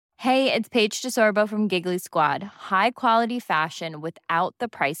Hey, it's Paige DeSorbo from Giggly Squad. High quality fashion without the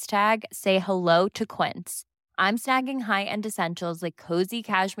price tag. Say hello to Quince. I'm snagging high-end essentials like cozy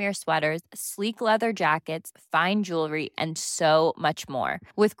cashmere sweaters, sleek leather jackets, fine jewelry, and so much more.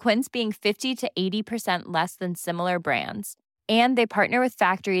 With Quince being 50 to 80% less than similar brands. And they partner with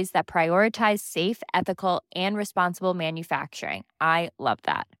factories that prioritize safe, ethical, and responsible manufacturing. I love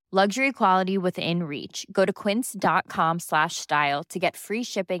that. Luxury quality within reach. Go to quince.com/style to get free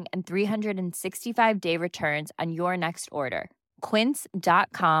shipping and 365-day returns on your next order.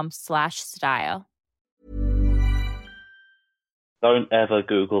 Quince.com/style. Don't ever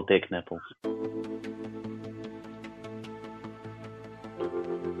Google dick nipples.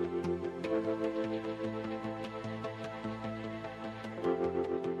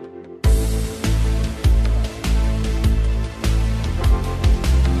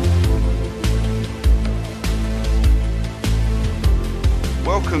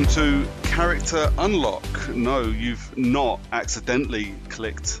 Welcome to Character Unlock. No, you've not accidentally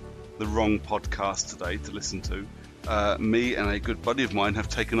clicked the wrong podcast today to listen to. Me and a good buddy of mine have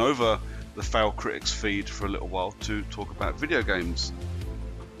taken over the Fail Critics feed for a little while to talk about video games.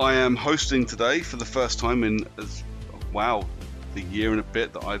 I am hosting today for the first time in, the year and a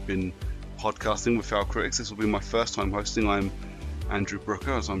bit that I've been podcasting with Fail Critics. This will be my first time hosting. I'm Andrew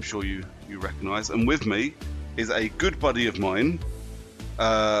Brooker, as I'm sure you recognise. And with me is a good buddy of mine,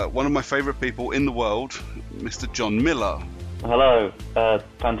 one of my favourite people in the world, Mr. John Miller. Hello,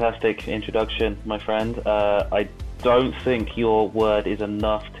 fantastic introduction, my friend. I don't think your word is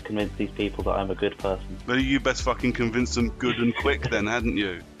enough to convince these people that I'm a good person. Well, you best fucking convince them good and quick then, hadn't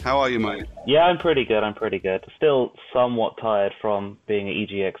you? How are you, mate? Yeah, I'm pretty good. Still somewhat tired from being at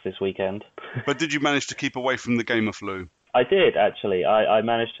EGX this weekend. But did you manage to keep away from the gamer flu? I did, actually. I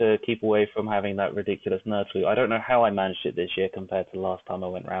managed to keep away from having that ridiculous nerd flu. I don't know how I managed it this year compared to the last time I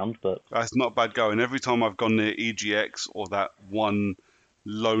went round, but... That's not bad going. Every time I've gone near EGX or that one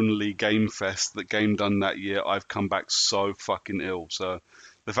lonely game fest that Game done that year, I've come back so fucking ill. So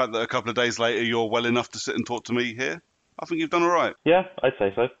the fact that a couple of days later you're well enough to sit and talk to me here, I think you've done all right. Yeah, I'd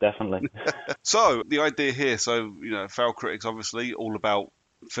say so, definitely. So the idea here, Fail Critics obviously all about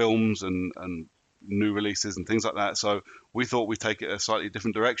films and new releases and things like that. So we thought we'd take it a slightly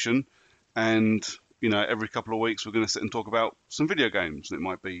different direction, and every couple of weeks we're going to sit and talk about some video games. It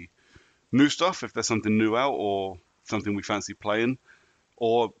might be new stuff if there's something new out or something we fancy playing,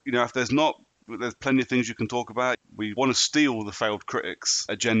 or if there's not, there's plenty of things you can talk about. We want to steal the Failed Critics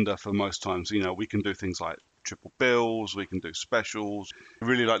agenda for most times. We can do things like triple bills, we can do specials. I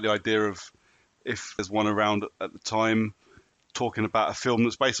really like the idea of, if there's one around at the time, talking about a film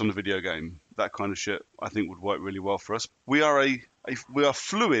that's based on a video game. That kind of shit I think would work really well for us. We are we are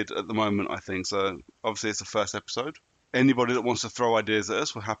fluid at the moment, I think. So obviously it's the first episode. Anybody that wants to throw ideas at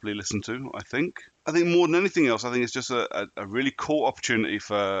us, we'll happily listen to, I think. I think more than anything else, I think it's just a really cool opportunity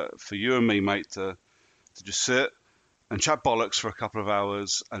for you and me, mate, to just sit and chat bollocks for a couple of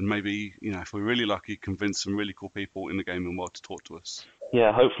hours, and maybe, if we're really lucky, convince some really cool people in the gaming world to talk to us.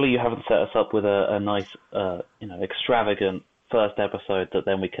 Yeah, hopefully you haven't set us up with a nice, extravagant first episode that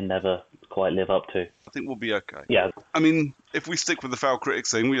then we can never quite live up to. I think we'll be okay. Yeah. I mean, if we stick with the Fail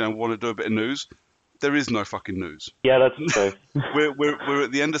Critics thing, we want to do a bit of news. There is no fucking news. Yeah, that's true. we're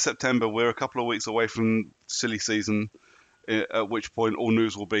at the end of September. We're a couple of weeks away from silly season, at which point all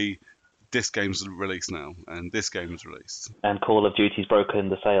news will be, this game's released now, and this game is released. And Call of Duty's broken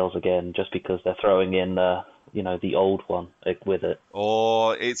the sales again just because they're throwing in, the old one with it. Oh,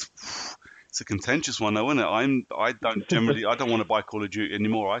 it's a contentious one, though, isn't it? I don't want to buy Call of Duty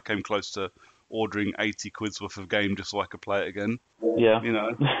anymore. I came close to ordering 80 quid's worth of game just so I could play it again. Yeah.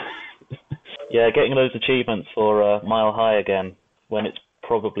 Yeah, getting those achievements for Mile High again when it's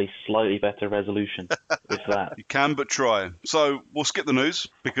probably slightly better resolution, if that. You can but try. So we'll skip the news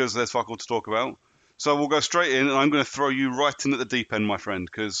because there's fuck all to talk about. So we'll go straight in, and I'm going to throw you right in at the deep end, my friend,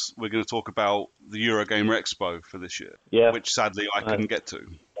 because we're going to talk about the Eurogamer Expo for this year, which sadly I couldn't get to.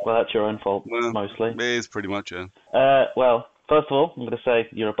 Well, that's your own fault, mostly. It is pretty much, yeah. Well, first of all, I'm going to say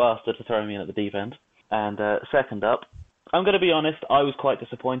you're a bastard for throwing me in at the deep end. And second up, I'm going to be honest, I was quite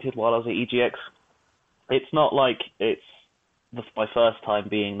disappointed while I was at EGX. It's not like it's my first time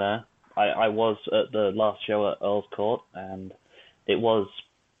being there. I was at the last show at Earl's Court, and it was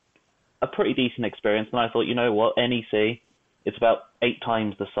a pretty decent experience. And I thought, you know what, NEC, it's about 8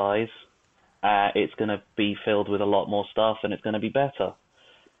 times the size. It's going to be filled with a lot more stuff, and it's going to be better.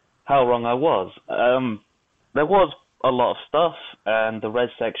 How wrong I was. There was a lot of stuff, and the res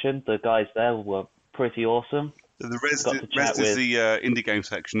section, the guys there were pretty awesome. The res is the indie game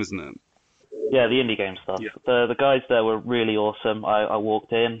section, isn't it? Yeah, the indie game stuff. Yeah. The guys there were really awesome. I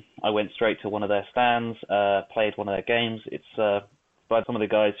walked in, I went straight to one of their stands, played one of their games. It's by some of the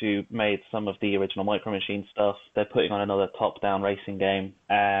guys who made some of the original Micro Machines stuff. They're putting on another top-down racing game,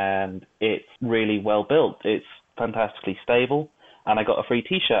 and it's really well built. It's fantastically stable, and I got a free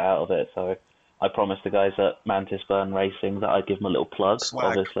T-shirt out of it. So I promised the guys at Mantis Burn Racing that I'd give them a little plug,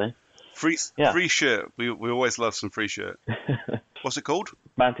 Swag. obviously. Free shirt. We always love some free shirt. What's it called?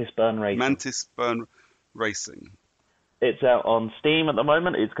 Mantis Burn Racing. Mantis Burn Racing. It's out on Steam at the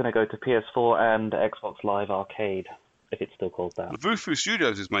moment. It's going to go to PS4 and Xbox Live Arcade, if it's still called that. Vufu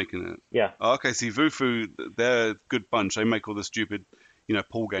Studios is making it. Yeah. Oh, okay, see, Vufu, they're a good bunch. They make all the stupid,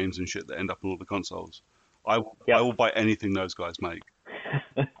 pool games and shit that end up on all the consoles. I will buy anything those guys make.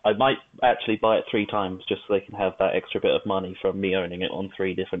 I might actually buy it 3 times just so they can have that extra bit of money from me owning it on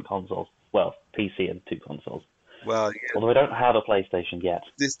 3 different consoles. Well, PC and 2 consoles. Well, yeah. Although I don't have a PlayStation yet.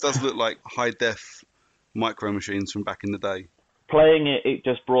 This does look like high-def Micro Machines from back in the day. Playing it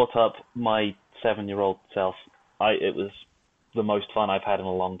just brought up my 7-year-old self. It was the most fun I've had in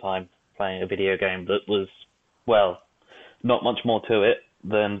a long time, playing a video game that was, well, not much more to it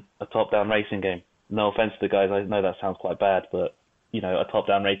than a top-down racing game. No offense to the guys, I know that sounds quite bad, but, a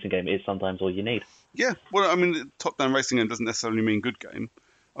top-down racing game is sometimes all you need. Yeah, well, I mean, top-down racing game doesn't necessarily mean good game.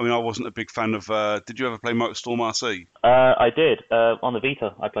 I mean, I wasn't a big fan of... did you ever play MotorStorm RC? I did. On the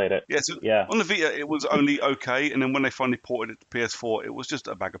Vita, I played it. Yes, Yeah. On the Vita, it was only okay, and then when they finally ported it to PS4, it was just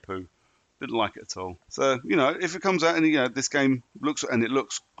a bag of poo. Didn't like it at all. So, if it comes out and, this game looks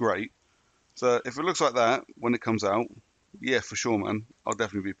great. So, if it looks like that when it comes out, yeah, for sure, man. I'll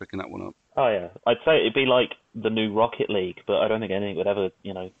definitely be picking that one up. Oh, yeah. I'd say it'd be like the new Rocket League, but I don't think anything would ever,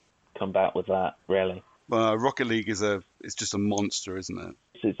 combat with that, really. Rocket League it's just a monster, isn't it?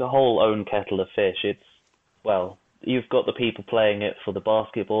 It's a whole own kettle of fish. You've got the people playing it for the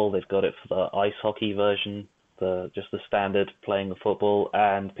basketball, they've got it for the ice hockey version, just the standard playing the football,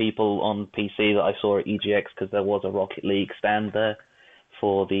 and people on PC that I saw at EGX, because there was a Rocket League stand there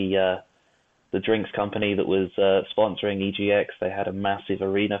for the drinks company that was sponsoring EGX. They had a massive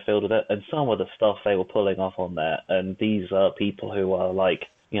arena filled with it, and some of the stuff they were pulling off on there, and these are people who are like,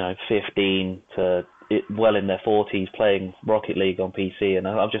 15 to well in their 40s playing Rocket League on PC, and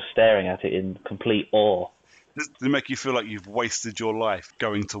I'm just staring at it in complete awe. Does it make you feel like you've wasted your life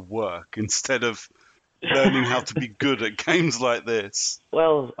going to work instead of learning how to be good at games like this?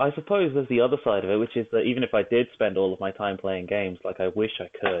 Well, I suppose there's the other side of it, which is that even if I did spend all of my time playing games, like I wish I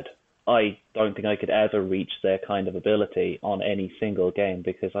could, I don't think I could ever reach their kind of ability on any single game,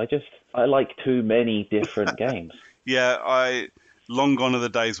 because I like too many different games. Yeah, long gone are the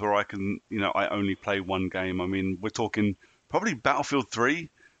days where I can, I only play one game. I mean, we're talking probably Battlefield 3,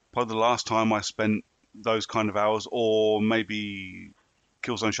 probably the last time I spent those kind of hours, or maybe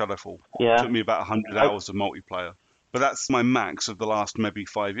Killzone Shadowfall. Yeah. It took me about 100 hours of multiplayer. But that's my max of the last maybe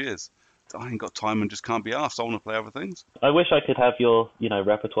 5 years. I ain't got time and just can't be arsed. I want to play other things. I wish I could have your,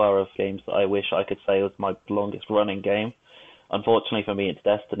 repertoire of games that I wish I could say was my longest running game. Unfortunately for me, it's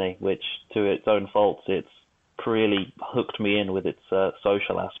Destiny, which, to its own faults, it's really hooked me in with its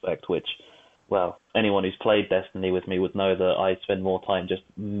social aspect, which, well, anyone who's played Destiny with me would know that I spend more time just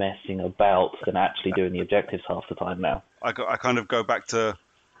messing about than actually doing the objectives half the time now. I kind of go back to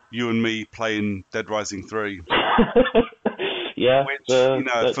you and me playing Dead Rising 3. Yeah.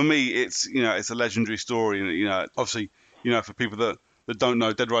 Which, for me, it's a legendary story. And, obviously, for people that don't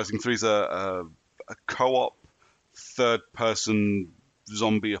know, Dead Rising 3 is a co-op third-person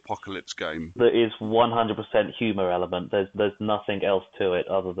zombie apocalypse game. There is 100% humor element. There's nothing else to it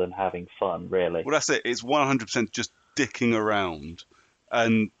other than having fun, really. Well, that's it. It's 100% just dicking around.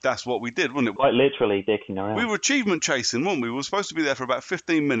 And that's what we did, wasn't it? Quite literally dicking around. We were achievement chasing, weren't we? We were supposed to be there for about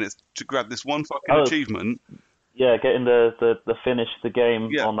 15 minutes to grab this one fucking achievement. Yeah, getting the finish the game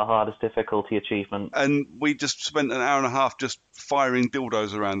on the hardest difficulty achievement. And we just spent an hour and a half just firing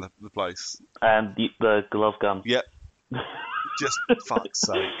dildos around the place. And the glove gun. Yep. Just fuck's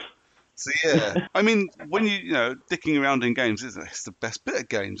sake. So yeah, I mean, when dicking around in games, it's the best bit of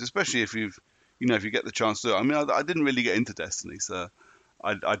games, especially if if you get the chance to do it. I mean, I didn't really get into Destiny, so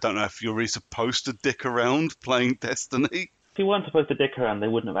I don't know if you're really supposed to dick around playing Destiny. If you weren't supposed to dick around, they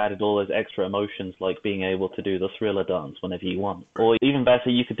wouldn't have added all those extra emotions, like being able to do the Thriller dance whenever you want. Or even better,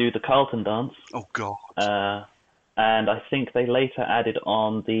 you could do the Carlton dance. Oh, God. And I think they later added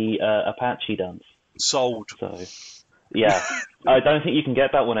on the Apache dance. Sold. So, yeah. I don't think you can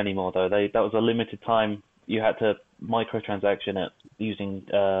get that one anymore, though. That was a limited time. You had to microtransaction it using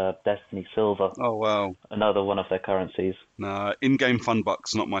Destiny Silver. Oh, wow. Another one of their currencies. Nah, in-game fun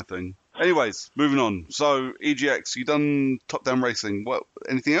bucks, not my thing. Anyways, moving on. So EGX, you done top-down racing. What?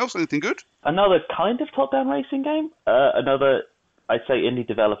 Anything else? Anything good? Another kind of top-down racing game. Another, I'd say, indie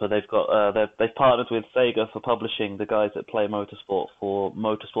developer. They've got they've partnered with Sega for publishing the guys that play Motorsport for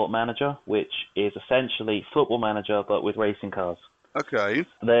Motorsport Manager, which is essentially Football Manager but with racing cars. Okay.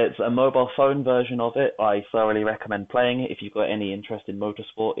 There's a mobile phone version of it. I thoroughly recommend playing it if you've got any interest in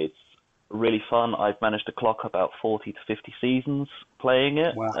motorsport. It's really fun. I've managed to clock about 40 to 50 seasons playing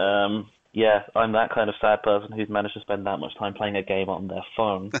it. Wow. Yeah, I'm that kind of sad person who's managed to spend that much time playing a game on their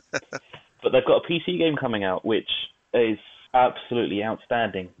phone. But they've got a PC game coming out, which is absolutely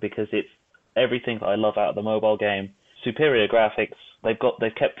outstanding because it's everything that I love out of the mobile game. Superior graphics.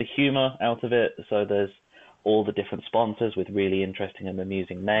 They've kept the humor out of it, so there's all the different sponsors with really interesting and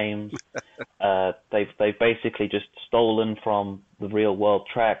amusing names. They've basically just stolen from the real world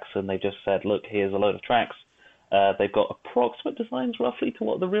tracks and they just said, look, here's a load of tracks. They've got approximate designs roughly to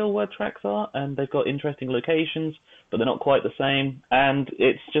what the real world tracks are, and they've got interesting locations, but they're not quite the same. And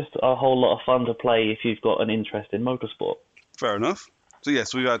it's just a whole lot of fun to play if you've got an interest in motorsport. Fair enough. So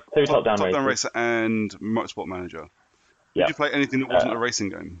yes, we've had Two Top-Down top-down Racer and Motorsport Manager. Yeah. Did you play anything that wasn't a racing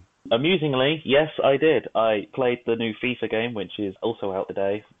game? Amusingly, yes, I did. I played the new FIFA game, which is also out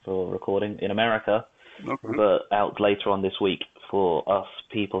today for recording in America, Okay. but out later on this week for us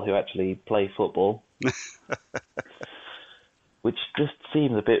people who actually play football. Which just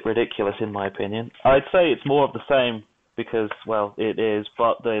seems a bit ridiculous in my opinion. I'd say it's more of the same because, well, it is,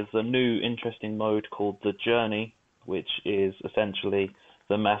 but there's a new interesting mode called The Journey, which is essentially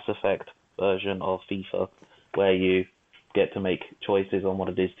the Mass Effect version of FIFA, where you get to make choices on what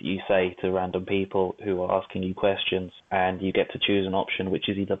it is that you say to random people who are asking you questions, and you get to choose an option which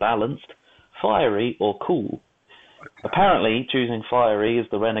is either balanced, fiery, or cool. Apparently, choosing fiery is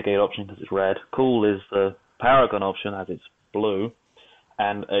the Renegade option because it's red. Cool is the Paragon option as it's blue.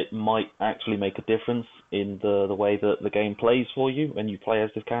 And it might actually make a difference in the way that the game plays for you when you play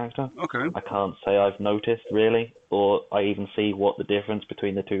as this character. Okay. I can't say I've noticed, really, or I even see what the difference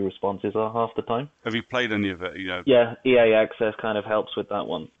between the two responses are half the time. Have you played any of it? You know. Yeah, EA Access kind of helps with that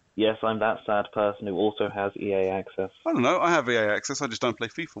one. Yes, I'm that sad person who also has EA Access. I don't know. I have EA Access. I just don't play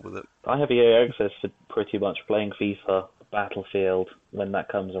FIFA with it. I have EA Access for pretty much playing FIFA, Battlefield, when that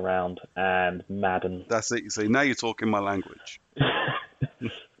comes around, and Madden. That's it. You see, now you're talking my language.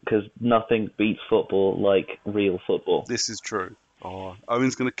 Because nothing beats football like real football. This is true. Oh,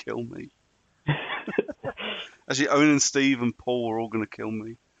 Owen's going to kill me. Actually, Owen and Steve and Paul are all going to kill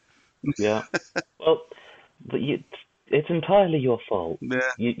me. Yeah. Well, it's entirely your fault.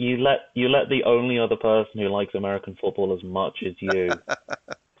 Yeah. You let the only other person who likes American football as much as you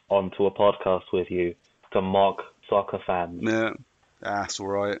onto a podcast with you to mock soccer fans. Yeah. That's all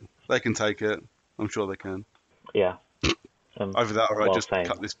right. They can take it. I'm sure they can. Yeah. Over that, all right, well, just same.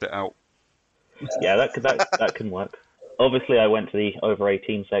 cut this bit out. Yeah, that can work. Obviously, I went to the over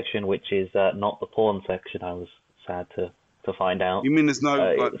 18 section, which is not the porn section. I was sad to find out. You mean there's no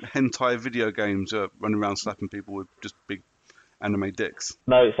like hentai video games running around slapping people with just big anime dicks?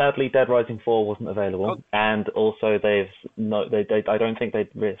 No, sadly, Dead Rising 4 wasn't available, and also I don't think they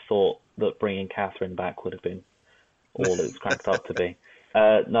really thought that bringing Catherine back would have been all it's cracked up to be.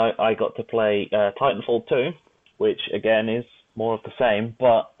 No, I got to play Titanfall 2, which again is more of the same,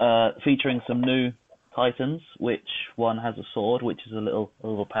 but featuring some new Titans, which one has a sword, which is a little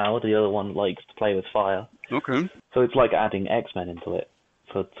overpowered. The other one likes to play with fire. Okay. So it's like adding X-Men into it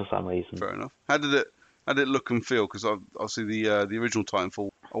for some reason. Fair enough. How did it look and feel? Because obviously the original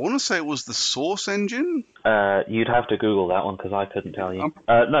Titanfall, I want to say it was the Source engine. You'd have to Google that one because I couldn't tell you.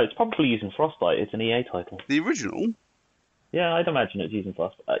 No, it's probably using Frostbite. It's an EA title. The original? Yeah, I'd imagine it's using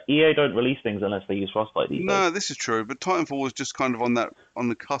Frostbite. EA don't release things unless they use Frostbite these days. No, this is true, but Titanfall was just kind of on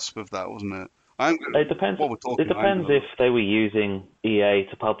the cusp of that, wasn't it? It depends. It depends if they were using EA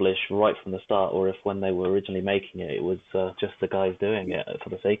to publish right from the start, or if when they were originally making it, it was just the guys doing it for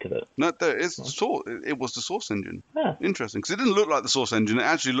the sake of it. No, it was the Source engine. Yeah. Interesting, because it didn't look like the Source engine. It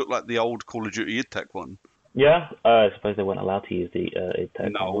actually looked like the old Call of Duty id Tech one. Yeah, I suppose they weren't allowed to use the id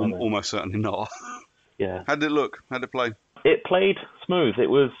Tech. No, one, almost certainly not. Yeah. How did it look? How did it play? It played smooth. It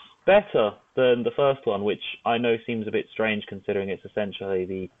was better than the first one, which I know seems a bit strange considering it's essentially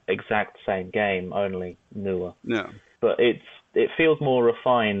the exact same game, only newer. Yeah. But it feels more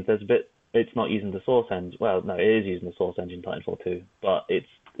refined. It's not using the Source engine. Well, no, it is using the Source engine, Titanfall 2, but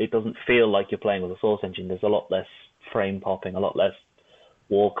it doesn't feel like you're playing with the Source engine. There's a lot less frame popping, a lot less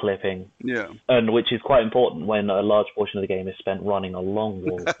wall clipping. Yeah. And which is quite important when a large portion of the game is spent running along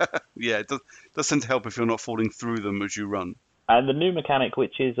walls. Yeah, it does tend to help if you're not falling through them as you run. And the new mechanic,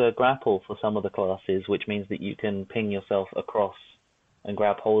 which is a grapple for some of the classes, which means that you can ping yourself across and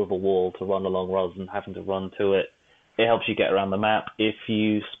grab hold of a wall to run along rather than having to run to it. It helps you get around the map. If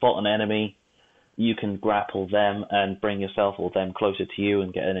you spot an enemy, you can grapple them and bring yourself or them closer to you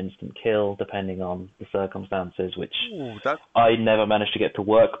and get an instant kill, depending on the circumstances, which I never managed to get to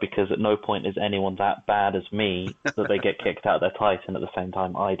work because at no point is anyone that bad as me that they get kicked out of their Titan at the same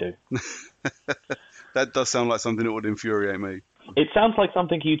time I do. That does sound like something that would infuriate me. It sounds like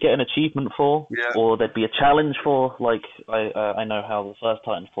something you'd get an achievement for, or there'd be a challenge for. Like, I know how the first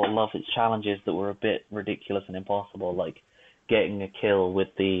Titanfall loved its challenges that were a bit ridiculous and impossible, like getting a kill with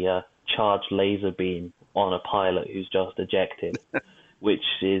the charged laser beam on a pilot who's just ejected, which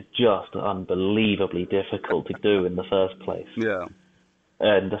is just unbelievably difficult to do in the first place. Yeah.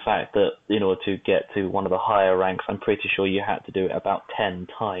 And the fact that in order to get to one of the higher ranks, I'm pretty sure you had to do it about 10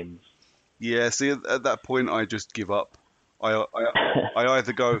 times. Yeah, see, at that point, I just give up. I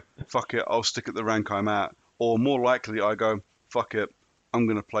either go, fuck it, I'll stick at the rank I'm at, or more likely I go, fuck it, I'm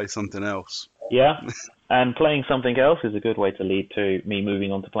going to play something else. Yeah, and playing something else is a good way to lead to me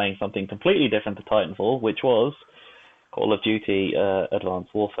moving on to playing something completely different to Titanfall, which was Call of Duty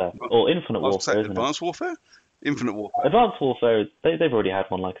Advanced Warfare, or Infinite Warfare, isn't Advanced Warfare? Infinite Warfare. Advanced Warfare, they've already had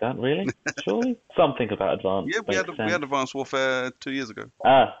one like that, really? Surely? Something about Advanced. Yeah, we had Advanced Warfare 2 years ago.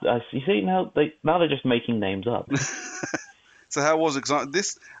 You see, now they're just making names up. So how was it?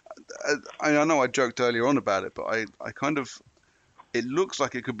 I know I joked earlier on about it, but I kind of, it looks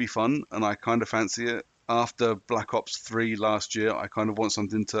like it could be fun, and I kind of fancy it. After Black Ops 3 last year, I kind of want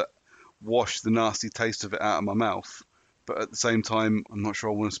something to wash the nasty taste of it out of my mouth. But at the same time, I'm not sure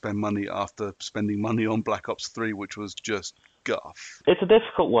I want to spend money after spending money on Black Ops 3, which was just guff. It's a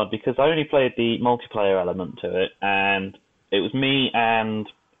difficult one because I only played the multiplayer element to it, and it was me and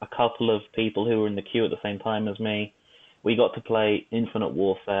a couple of people who were in the queue at the same time as me. We got to play Infinite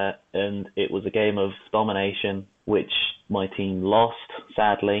Warfare, and it was a game of domination, which my team lost,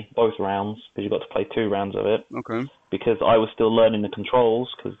 sadly, both rounds, because you got to play 2 rounds of it. Okay. Because I was still learning the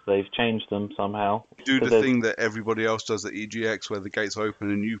controls, because they've changed them somehow. You do the thing that everybody else does at EGX, where the gates open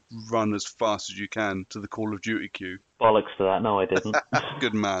and you run as fast as you can to the Call of Duty queue. Bollocks to that, no I didn't.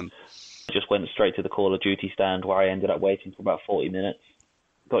 Good man. I just went straight to the Call of Duty stand, where I ended up waiting for about 40 minutes,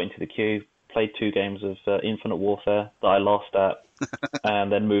 got into the queue, played 2 games of Infinite Warfare that I lost at,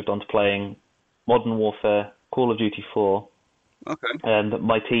 and then moved on to playing Modern Warfare, Call of Duty 4. Okay. And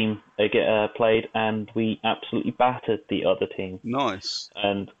my team played, and we absolutely battered the other team. Nice.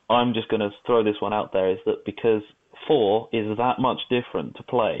 And I'm just going to throw this one out there, is that because 4 is that much different to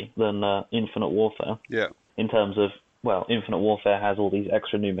play than Infinite Warfare. Yeah. In terms of, well, Infinite Warfare has all these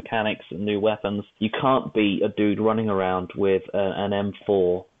extra new mechanics and new weapons. You can't be a dude running around with an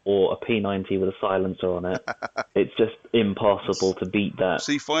M4 or a P90 with a silencer on it. It's just impossible to beat that.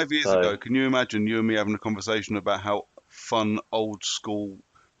 See, 5 years ago, can you imagine you and me having a conversation about how fun old school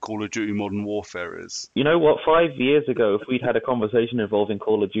Call of Duty Modern Warfare is? You know what? 5 years ago, if we'd had a conversation involving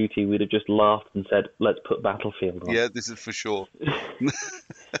Call of Duty, we'd have just laughed and said, let's put Battlefield on. Yeah, this is for sure.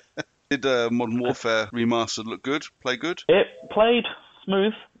 Did Modern Warfare Remastered look good? Play good? It played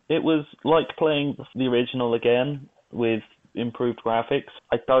smooth. It was like playing the original again with improved graphics.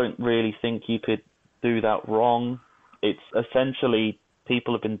 I don't really think you could do that wrong. It's essentially,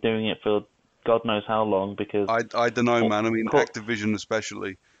 people have been doing it for God knows how long, because... I don't know, man. I mean, Activision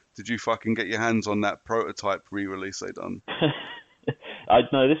especially. Did you fucking get your hands on that prototype re-release they done?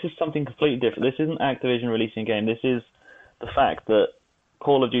 No, this is something completely different. This isn't Activision releasing a game. This is the fact that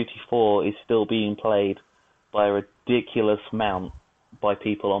Call of Duty 4 is still being played by a ridiculous amount by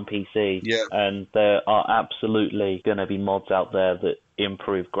people on PC. Yeah. And there are absolutely going to be mods out there that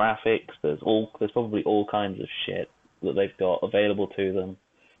improve graphics. There's probably all kinds of shit that they've got available to them.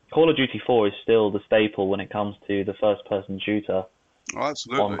 Call of Duty 4 is still the staple when it comes to the first-person shooter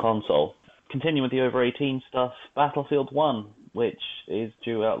on console. Continuing with the over-18 stuff, Battlefield 1, which is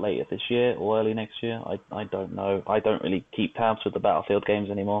due out later this year or early next year. I don't know. I don't really keep tabs with the Battlefield games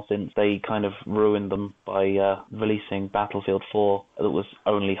anymore, since they kind of ruined them by releasing Battlefield 4 that was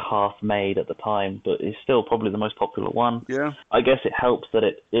only half made at the time, but is still probably the most popular one. Yeah. I guess it helps that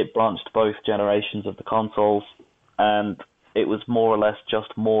it branched both generations of the consoles, and it was more or less just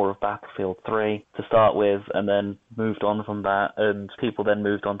more of Battlefield 3 to start with, and then moved on from that, and people then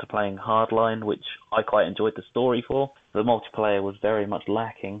moved on to playing Hardline, which I quite enjoyed the story for. The multiplayer was very much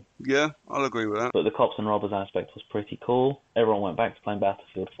lacking. Yeah, I'll agree with that. But the cops and robbers aspect was pretty cool. Everyone went back to playing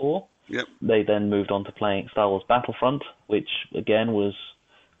Battlefield 4. Yep. They then moved on to playing Star Wars Battlefront, which again was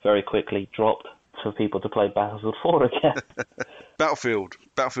very quickly dropped for people to play Battlefield 4 again. Battlefield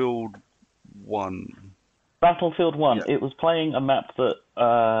 1. Battlefield 1, Yeah. it was playing a map that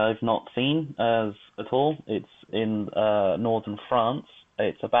I've not seen at all. It's in northern France.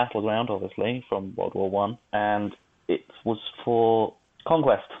 It's a battleground, obviously, from World War One, and it was for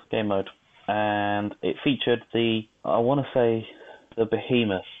Conquest game mode. And it featured I want to say, the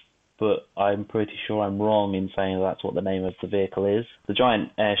Behemoth, but I'm pretty sure I'm wrong in saying that's what the name of the vehicle is. The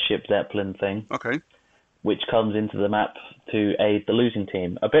giant airship Zeppelin thing, Okay. which comes into the map to aid the losing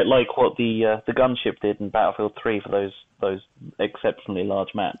team. A bit like what the gunship did in Battlefield 3 for those exceptionally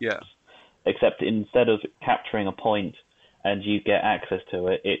large maps. Yeah. Except instead of capturing a point and you get access to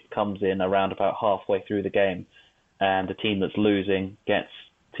it, it comes in around about halfway through the game, and the team that's losing gets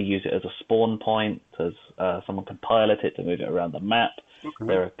to use it as a spawn point, as someone can pilot it to move it around the map. Okay.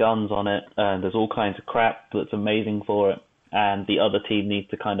 There are guns on it, and there's all kinds of crap that's amazing for it, and the other team needs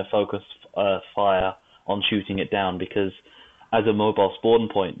to kind of focus fire on shooting it down, because as a mobile spawn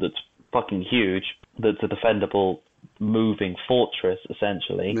point that's fucking huge, that's a defendable moving fortress,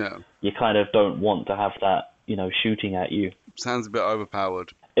 essentially, Yeah. you kind of don't want to have that, shooting at you. Sounds a bit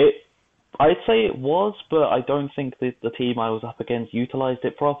overpowered. I'd say it was, but I don't think that the team I was up against utilized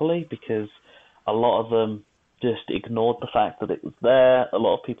it properly, because a lot of them just ignored the fact that it was there. A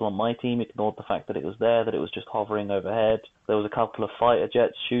lot of people on my team ignored the fact that it was there, that it was just hovering overhead. There was a couple of fighter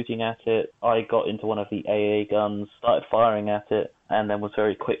jets shooting at it. I got into one of the AA guns, started firing at it, and then was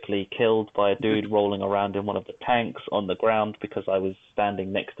very quickly killed by a dude rolling around in one of the tanks on the ground because I was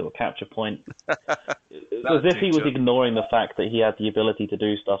standing next to a capture point. As if he was ignoring the fact that he had the ability to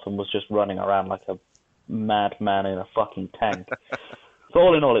do stuff and was just running around like a madman in a fucking tank. So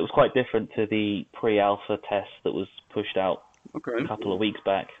all in all, it was quite different to the pre-alpha test that was pushed out a couple of weeks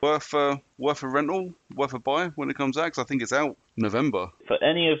back. Worth a rental, worth a buy when it comes out, 'cause I think it's out November. For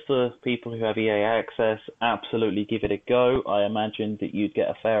any of the people who have EA access, absolutely give it a go. I imagine that you'd get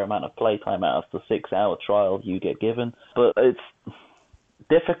a fair amount of playtime out of the 6-hour trial you get given. But it's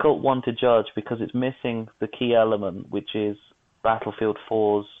difficult one to judge because it's missing the key element, which is Battlefield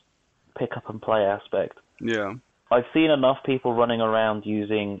 4's pick up and play aspect. Yeah. I've seen enough people running around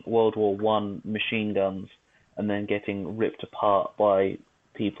using World War One machine guns and then getting ripped apart by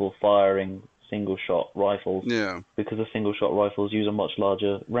people firing single-shot rifles. Yeah. Because the single-shot rifles use a much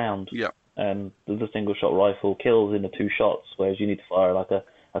larger round. Yeah. And the single-shot rifle kills in the 2 shots, whereas you need to fire like a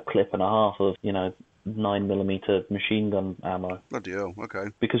clip and a half of, 9mm machine gun ammo. Bloody hell.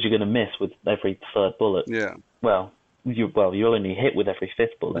 Okay. Because you're going to miss with every 3rd bullet. Yeah. Well, you'll only hit with every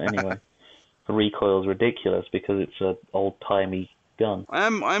 5th bullet anyway. The recoil's ridiculous because it's an old-timey gun.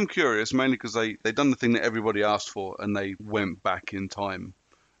 I'm curious, mainly because they done the thing that everybody asked for, and they went back in time,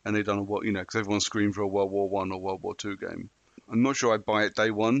 and they done because everyone screamed for a World War One or World War Two game. I'm not sure I'd buy it day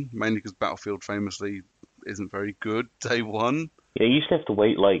one, mainly because Battlefield famously isn't very good day one. Yeah, you used to have to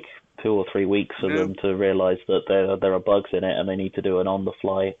wait like 2 or 3 weeks for them to realise that there are bugs in it, and they need to do an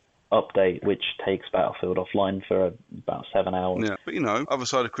on-the-fly update, which takes Battlefield offline for about 7 hours. Yeah, but other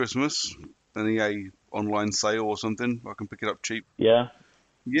side of Christmas, an EA online sale or something, I can pick it up cheap. Yeah.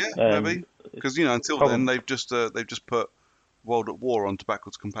 Yeah, maybe. Because until then they've just put World at War onto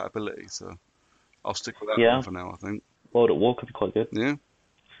backwards compatibility, so I'll stick with that one for now, I think. World at War could be quite good. Yeah.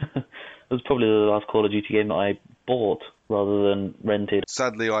 It was probably the last Call of Duty game that I bought rather than rented.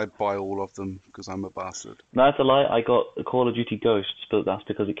 Sadly, I buy all of them because I'm a bastard. No, that's a lie. I got a Call of Duty Ghosts, but that's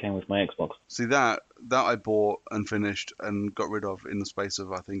because it came with my Xbox. See, that I bought and finished and got rid of in the space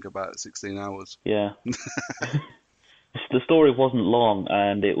of, I think, about 16 hours. Yeah. The story wasn't long,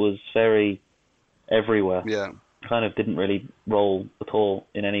 and it was very everywhere. Yeah. Kind of didn't really roll at all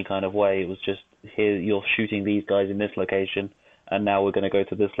in any kind of way. It was just, here, you're shooting these guys in this location, and now we're going to go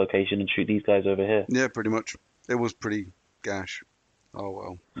to this location and shoot these guys over here. Yeah, pretty much. It was pretty gash. Oh,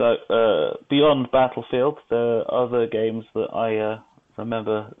 well. So, beyond Battlefield, the other games that I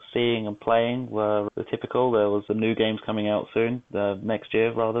remember seeing and playing were the typical. There was the new games coming out soon, next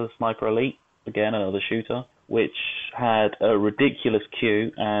year rather, Sniper Elite, again another shooter, which had a ridiculous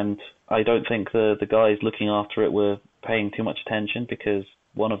queue, and I don't think the guys looking after it were paying too much attention, because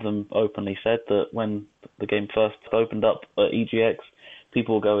one of them openly said that when the game first opened up at EGX,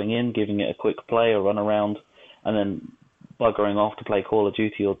 people were going in, giving it a quick play, a run around, and then buggering off to play Call of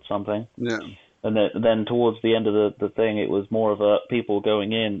Duty or something. Yeah. And then towards the end of the thing, it was more of a people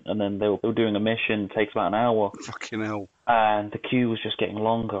going in, and then they were doing a mission, takes about an hour. Fucking hell. And the queue was just getting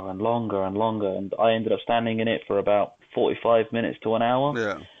longer and longer and longer, and I ended up standing in it for about 45 minutes to an hour.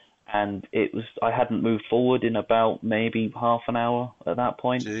 Yeah. And I hadn't moved forward in about maybe half an hour at that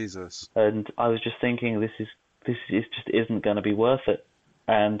point. Jesus. And I was just thinking, this just isn't going to be worth it.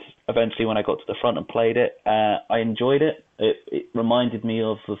 And eventually when I got to the front and played it, I enjoyed it. It reminded me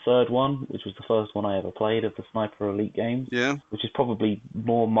of the third one, which was the first one I ever played of the Sniper Elite games. Yeah. Which is probably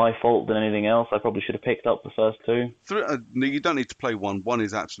more my fault than anything else. I probably should have picked up the first two. You don't need to play one. One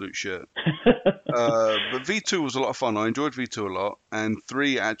is absolute shit. But V2 was a lot of fun. I enjoyed V2 a lot. And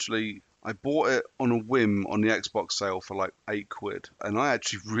 3, actually, I bought it on a whim on the Xbox sale for like £8. And I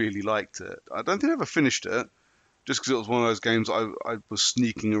actually really liked it. I don't think I ever finished it. Just because it was one of those games I was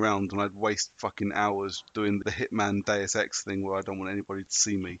sneaking around and I'd waste fucking hours doing the Hitman Deus Ex thing where I don't want anybody to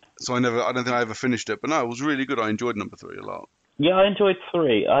see me. So I don't think I ever finished it. But no, it was really good. I enjoyed number 3 a lot. Yeah, I enjoyed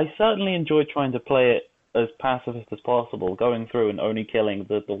 3. I certainly enjoyed trying to play it as pacifist as possible, going through and only killing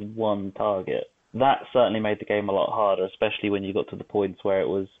the one target. That certainly made the game a lot harder, especially when you got to the points where it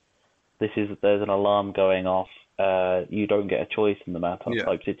was, there's an alarm going off. You don't get a choice in the map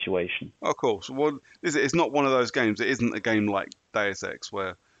type situation. Oh, cool. So it's not one of those games. It isn't a game like Deus Ex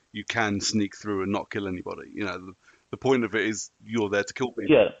where you can sneak through and not kill anybody. You know, the point of it is you're there to kill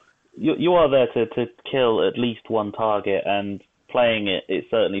people. Yeah, you are there to kill at least one target, and playing it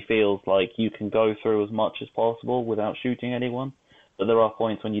certainly feels like you can go through as much as possible without shooting anyone. But there are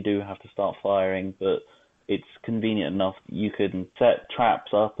points when you do have to start firing, but it's convenient enough that you can set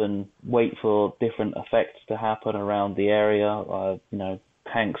traps up and wait for different effects to happen around the area.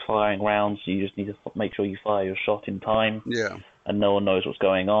 Tanks firing rounds, so you just need to make sure you fire your shot in time. Yeah. And no one knows what's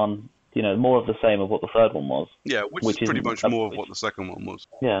going on. More of the same of what the third one was. Yeah, which is pretty much more of what the second one was.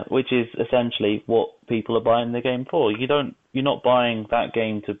 Yeah, which is essentially what people are buying the game for. You're not buying that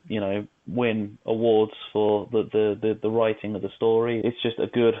game to, win awards for the writing of the story. It's just a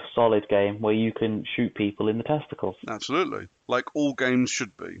good, solid game where you can shoot people in the testicles. Absolutely. Like all games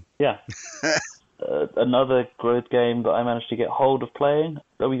should be. Yeah. Another good game that I managed to get hold of playing,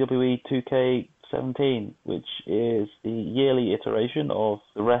 WWE 2K17, which is the yearly iteration of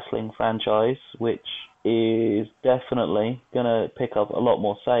the wrestling franchise, which is definitely going to pick up a lot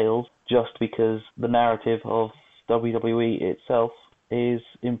more sales just because the narrative of WWE itself is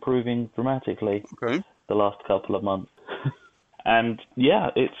improving dramatically the last couple of months. And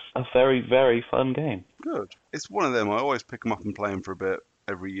yeah, it's a very, very fun game. Good. It's one of them. I always pick them up and play them for a bit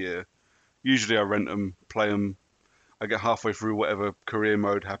every year. Usually I rent them, play them. I get halfway through whatever career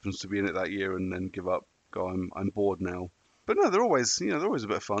mode happens to be in it that year and then give up. Go, I'm bored now. But no, they're always a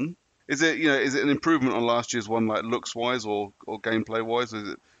bit of fun. Is it an improvement on last year's one, like looks wise or gameplay wise?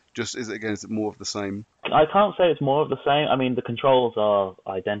 Or is it more of the same? I can't say it's more of the same. I mean, the controls are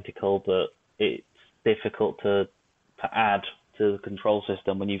identical, but it's difficult to add to the control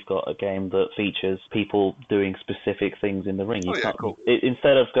system when you've got a game that features people doing specific things in the ring. Cool.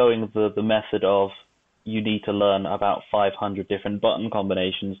 Instead of going the method of you need to learn about 500 different button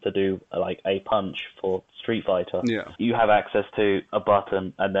combinations to do like a punch for Street Fighter. Yeah. You have access to a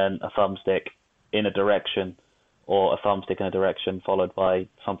button and then a thumbstick in a direction, or a thumbstick in a direction followed by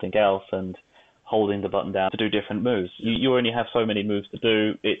something else, and holding the button down to do different moves. You only have so many moves to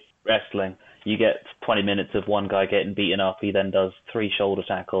do. It's wrestling. You get 20 minutes of one guy getting beaten up. He then does 3 shoulder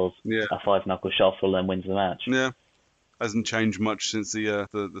tackles, a 5-knuckle shuffle, and wins the match. Yeah. Hasn't changed much since the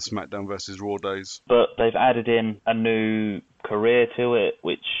SmackDown versus Raw days. But they've added in a new career to it,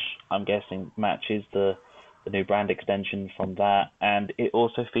 which I'm guessing matches the new brand extension from that. And it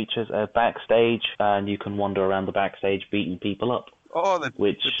also features a backstage, and you can wander around the backstage beating people up. Oh, they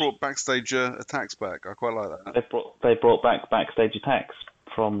brought backstage attacks back. I quite like that. They brought back backstage attacks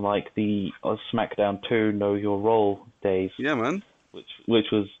from like the SmackDown 2 Know Your Role days. Yeah, man. Which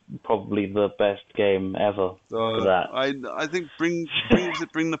was probably the best game ever for that. I think Bring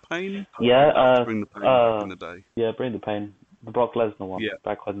the Pain? Yeah. Bring the Pain back in the day. Yeah, Bring the Pain. The Brock Lesnar one. Yeah.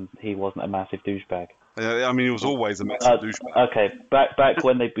 Back when he wasn't a massive douchebag. I mean, he was always a massive douchebag. Okay, back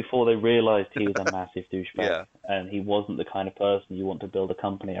when before they realised he was a massive douchebag. Yeah. And he wasn't the kind of person you want to build a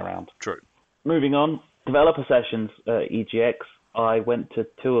company around. True. Moving on, developer sessions, EGX. I went to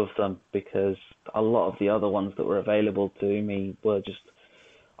 2 of them because a lot of the other ones that were available to me were just,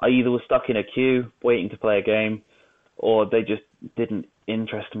 I either was stuck in a queue waiting to play a game, or they just didn't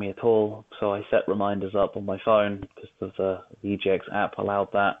interest me at all. So I set reminders up on my phone because the EGX app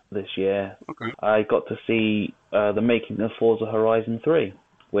allowed that this year. Okay. I got to see the making of Forza Horizon 3,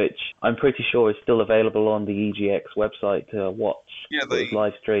 which I'm pretty sure is still available on the EGX website to watch. Yeah, they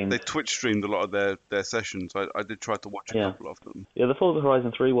live streamed. They Twitch streamed a lot of their sessions. I did try to watch a couple of them. Yeah, the Forza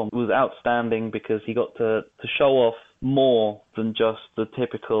Horizon 3 one was outstanding because he got to show off more than just the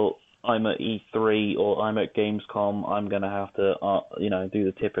typical I'm at E3 or I'm at Gamescom, I'm going to have to do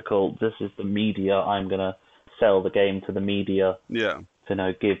the typical, this is the media, I'm going to sell the game to the media. Yeah.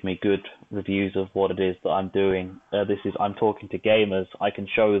 to give me good reviews of what it is that I'm doing. I'm talking to gamers. I can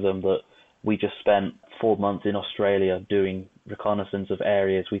show them that we just spent 4 months in Australia doing reconnaissance of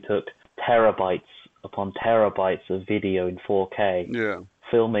areas. We took terabytes upon terabytes of video in 4K,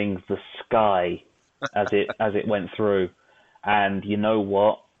 filming the sky as it went through. And you know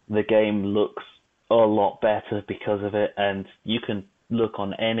what? The game looks a lot better because of it, and you can look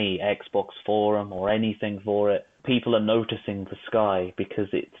on any Xbox forum or anything for it. People are noticing the sky because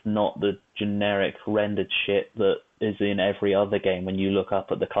it's not the generic rendered shit that is in every other game when you look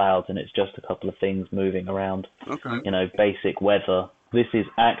up at the clouds and it's just a couple of things moving around. Okay. Basic weather. This is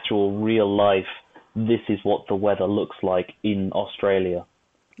actual real life. This is what the weather looks like in Australia.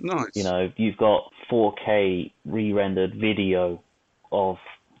 Nice. You've got 4K re-rendered video of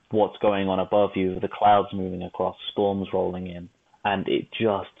what's going on above you, the clouds moving across, storms rolling in, and it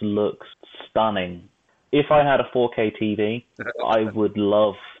just looks stunning. If I had a 4K TV, I would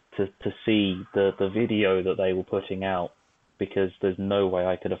love to see the video that they were putting out, because there's no way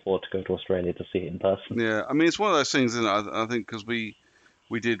I could afford to go to Australia to see it in person. Yeah, I mean, it's one of those things, isn't it? I think because we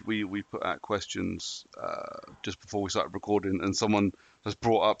put out questions just before we started recording, and someone has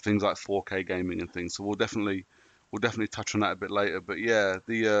brought up things like 4K gaming and things. So we'll definitely touch on that a bit later. But yeah,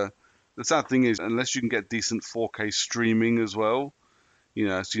 the sad thing is, unless you can get decent 4K streaming as well, so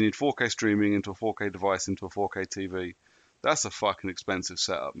you need 4K streaming into a 4K device into a 4K TV. That's a fucking expensive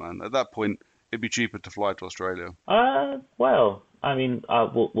setup, man. At that point, it'd be cheaper to fly to Australia. Well, I mean,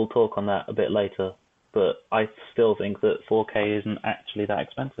 we'll talk on that a bit later, but I still think that 4K isn't actually that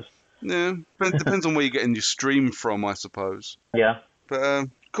expensive. Yeah, but it depends on where you're getting your stream from, I suppose. Yeah. But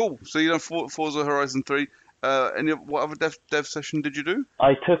cool. So you done Forza Horizon 3. What other dev session did you do?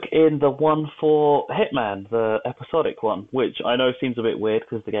 I took in the one for Hitman, the episodic one, which I know seems a bit weird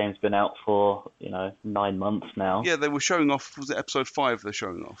because the game's been out for 9 months now. Yeah, they were showing off. Was it episode 5 they're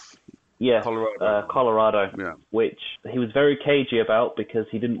showing off? Yeah, Colorado, yeah. Which he was very cagey about because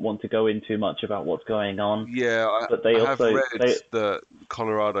he didn't want to go in too much about what's going on. Yeah, I have read that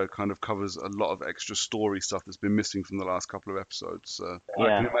Colorado kind of covers a lot of extra story stuff that's been missing from the last couple of episodes. I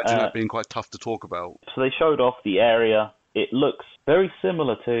can imagine that being quite tough to talk about. So they showed off the area. It looks very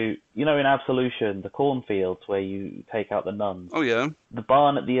similar to, in Absolution, the cornfields where you take out the nuns. Oh, yeah. The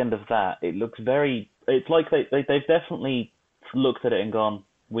barn at the end of that, it looks it's like they've definitely looked at it and gone,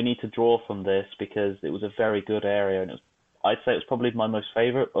 we need to draw from this because it was a very good area, and I'd say it's probably my most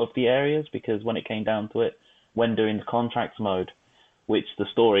favorite of the areas, because when it came down to it, when doing the contracts mode, which the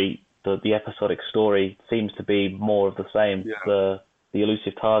story, the episodic story seems to be more of the same. Yeah. The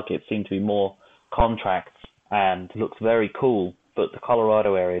elusive targets seem to be more contracts and looks very cool, but the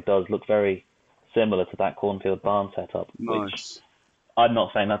Colorado area does look very similar to that cornfield barn setup. Nice. Which I'm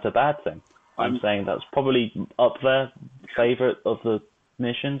not saying that's a bad thing. I'm saying that's probably up there, favorite of the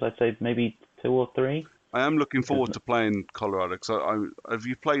missions. I'd say maybe 2 or 3. I am looking forward to playing Colorado. Have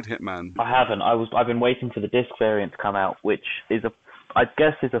you played Hitman? I haven't. I've been waiting for the disc variant to come out, which is I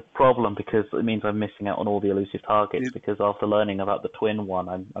guess is a problem because it means I'm missing out on all the elusive targets. Because after learning about the twin one,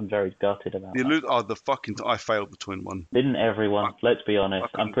 I'm very gutted about that. I failed the twin one. Didn't everyone? Let's be honest.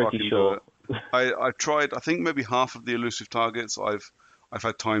 I'm pretty sure. I tried. I think maybe half of the elusive targets I've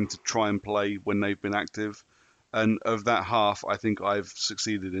had time to try and play when they've been active. And of that half, I think I've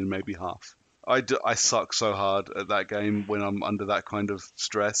succeeded in maybe half. I suck so hard at that game when I'm under that kind of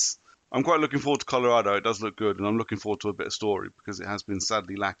stress. I'm quite looking forward to Colorado. It does look good, and I'm looking forward to a bit of story because it has been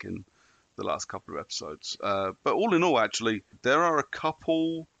sadly lacking the last couple of episodes. But all in all, actually, there are a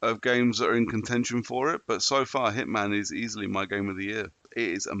couple of games that are in contention for it, but so far Hitman is easily my game of the year.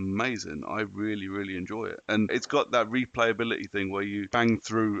 It is amazing. I really, really enjoy it. And it's got that replayability thing where you bang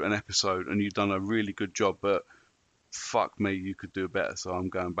through an episode and you've done a really good job, but fuck me, you could do better, so I'm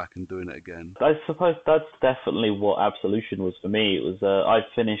going back and doing it again. I suppose that's definitely what Absolution was for me. It was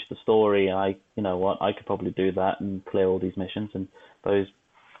I'd finished the story, and I could probably do that and clear all these missions and those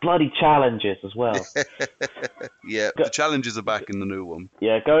bloody challenges as well. Yeah, the challenges are back in the new one.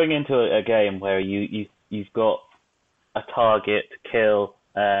 Yeah, going into a game where you've got a target to kill,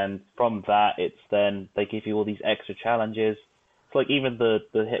 and from that it's then they give you all these extra challenges. It's like even the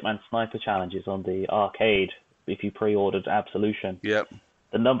Hitman Sniper challenges on the arcade. If you pre-ordered Absolution, yep.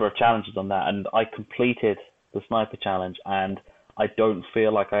 The number of challenges on that, and I completed the sniper challenge, and I don't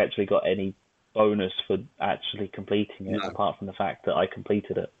feel like I actually got any bonus for actually completing it, apart from the fact that I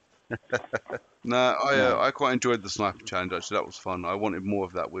completed it. No, I quite enjoyed the sniper challenge, actually. That was fun. I wanted more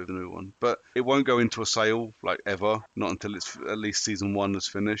of that with the new one. But it won't go into a sale, like, ever. Not until it's at least Season 1 is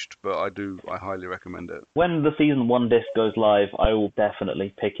finished. But I highly recommend it. When the Season 1 disc goes live, I will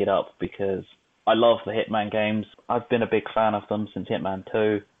definitely pick it up because I love the Hitman games. I've been a big fan of them since Hitman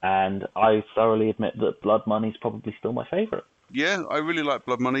 2, and I thoroughly admit that Blood Money's probably still my favourite. Yeah, I really like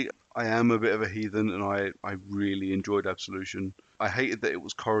Blood Money. I am a bit of a heathen, and I really enjoyed Absolution. I hated that it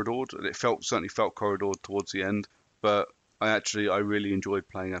was corridored, and it certainly felt corridored towards the end, but I really enjoyed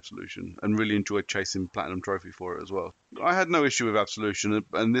playing Absolution, and really enjoyed chasing Platinum Trophy for it as well. I had no issue with Absolution,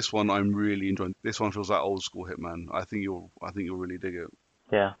 and this one I'm really enjoying. This one feels like old school Hitman. I think you'll really dig it.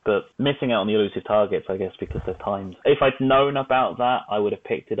 Yeah, but missing out on the elusive targets, I guess, because of times. If I'd known about that, I would have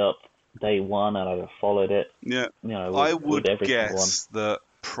picked it up day one and I'd have followed it. Yeah, with, I would every guess that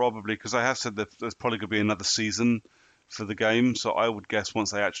probably, because I have said that there's probably going to be another season for the game, so I would guess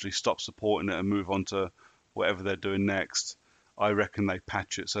once they actually stop supporting it and move on to whatever they're doing next, I reckon they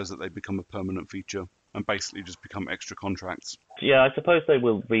patch it so that they become a permanent feature and basically just become extra contracts. Yeah, I suppose they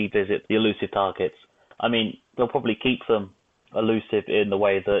will revisit the elusive targets. I mean, they'll probably keep them elusive in the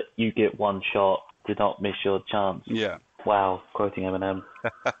way that you get one shot, do not miss your chance. Yeah. Wow, quoting Eminem.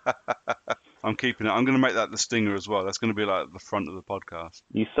 I'm keeping it. I'm going to make that the stinger as well. That's going to be like the front of the podcast.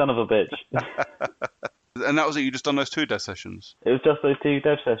 You son of a bitch. And that was it? You just done those 2 dev sessions? It was just those 2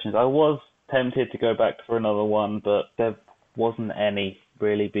 dev sessions. I was tempted to go back for another one, but there wasn't any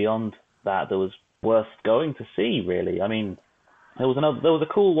really beyond that was worth going to see, really. I mean, there was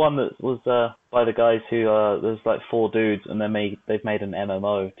a cool one that was by the guys who there's like 4 dudes, and they've made an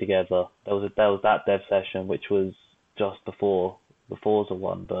MMO together. There was that dev session, which was just before the Forza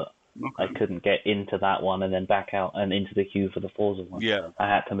one, but okay. I couldn't get into that one and then back out and into the queue for the Forza one. Yeah, I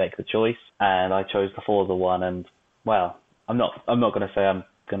had to make the choice, and I chose the Forza one. And well, I'm not going to say I'm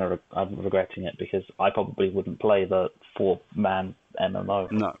regretting it, because I probably wouldn't play the 4-man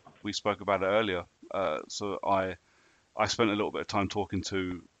MMO. No, we spoke about it earlier. So I spent a little bit of time talking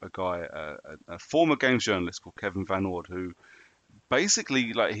to a guy, a former games journalist called Kevin Van Ord, who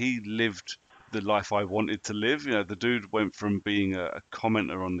basically, like, he lived the life I wanted to live. You know, the dude went from being a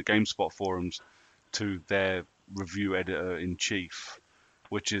commenter on the GameSpot forums to their review editor in chief,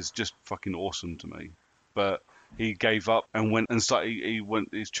 which is just fucking awesome to me. But he gave up and went and started.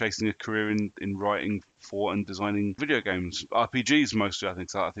 He's chasing a career in writing for and designing video games, RPGs mostly. I think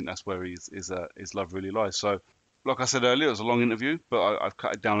so. I think that's where his love really lies. So, like I said earlier, it was a long interview, but I've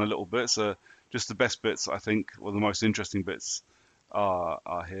cut it down a little bit. So just the best bits, I think, or the most interesting bits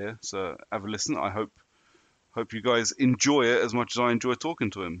are here. So have a listen. I hope you guys enjoy it as much as I enjoy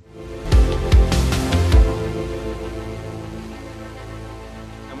talking to him.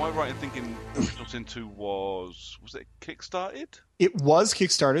 Am I right in thinking Original Sin 2 was it kickstarted? It was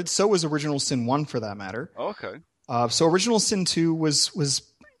kickstarted. So was Original Sin 1, for that matter. Oh, okay. So Original Sin 2 was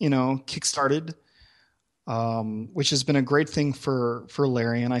kickstarted, which has been a great thing for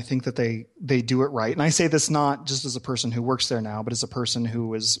Larian. I think that they do it right. And I say this not just as a person who works there now, but as a person who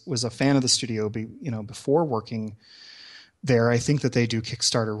was a fan of the studio before working there. I think that they do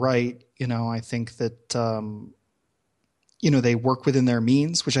Kickstarter right. I think that they work within their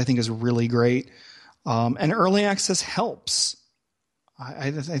means, which I think is really great. And early access helps.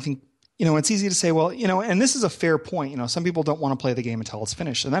 I think, it's easy to say, well, and this is a fair point. Some people don't want to play the game until it's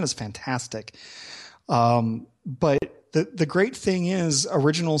finished, and that is fantastic. But the great thing is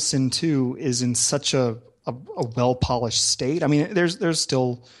Original Sin 2 is in such a well-polished state. I mean, there's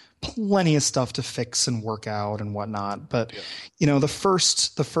still plenty of stuff to fix and work out and whatnot. But, the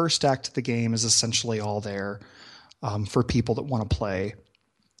first act of the game is essentially all there. For people that want to play.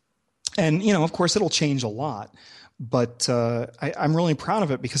 And, of course, it'll change a lot. But I'm really proud of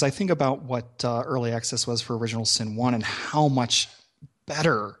it, because I think about what early access was for Original Sin 1 and how much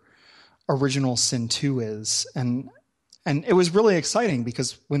better Original Sin 2 is. And it was really exciting,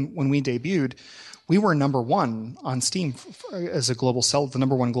 because when we debuted, we were number 1 on Steam as a global seller, the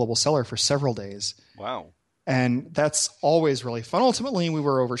number 1 global seller for several days. Wow. And that's always really fun. Ultimately, we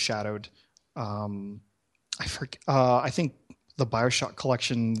were overshadowed. I think the BioShock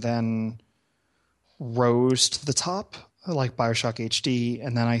collection then rose to the top, like BioShock HD,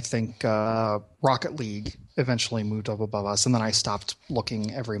 and then I think Rocket League eventually moved up above us, and then I stopped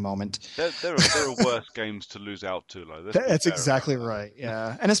looking every moment. There are worse games to lose out to, though. That's exactly right,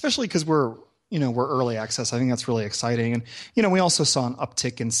 yeah. And especially because we're early access, I think that's really exciting. And, we also saw an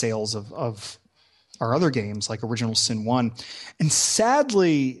uptick in sales of our other games, like Original Sin 1. And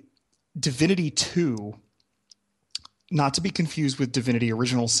sadly, Divinity 2... not to be confused with Divinity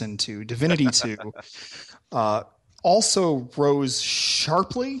Original Sin 2. Divinity 2 also rose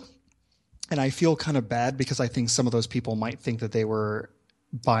sharply, and I feel kind of bad, because I think some of those people might think that they were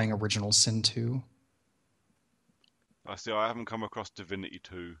buying Original Sin 2. I see. I haven't come across Divinity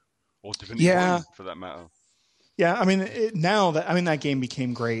 2 or Divinity 1 for that matter. Yeah, I mean, that game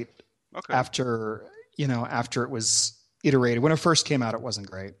became great Okay. after it was iterated. When it first came out, it wasn't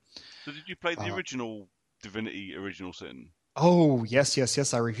great. So did you play the original Divinity Original Sin? Oh,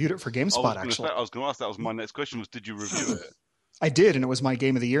 yes. I reviewed it for GameSpot, actually. I was going to ask, that was my next question, was did you review it? I did, and it was my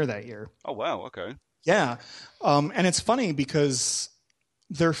game of the year that year. Oh, wow. Okay. Yeah. And it's funny because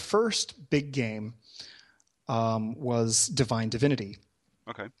their first big game was Divine Divinity.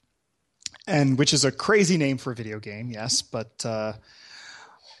 Okay. And which is a crazy name for a video game, yes, but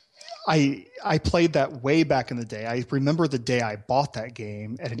I played that way back in the day. I remember the day I bought that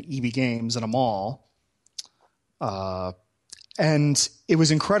game at an EB Games in a mall, and it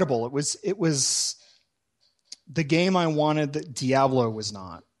was incredible. It was the game I wanted that Diablo was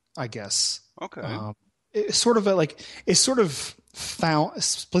not, I guess. Okay. It sort of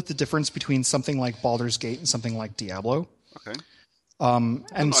split the difference between something like Baldur's Gate and something like Diablo. Okay.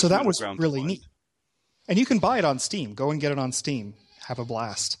 And so that was really neat. And you can buy it on Steam. Go and get it on Steam. Have a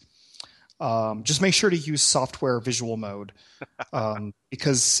blast. Just make sure to use software visual mode,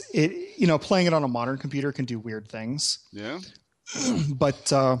 because playing it on a modern computer can do weird things. Yeah.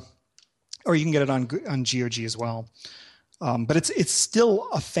 But or you can get it on GOG as well. But it's still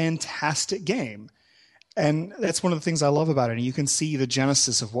a fantastic game. And that's one of the things I love about it. And you can see the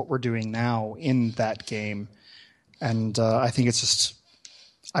genesis of what we're doing now in that game. And I think it's just,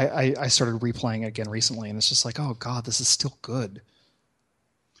 I started replaying it again recently, and it's just like, oh God, this is still good.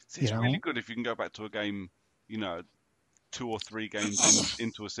 It's really good if you can go back to a game, 2 or 3 games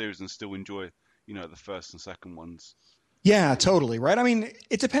into a series and still enjoy, the first and second ones. Yeah, totally. Right. I mean,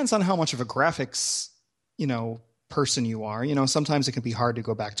 it depends on how much of a graphics, person you are. Sometimes it can be hard to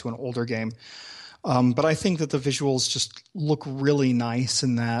go back to an older game. But I think that the visuals just look really nice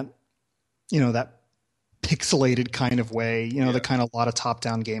in that, that pixelated kind of way, the kind of a lot of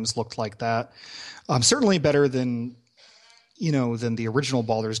top-down games looked like that. Certainly better than the original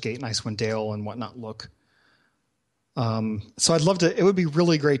Baldur's Gate and Icewind Dale and whatnot look. So I'd love to. It would be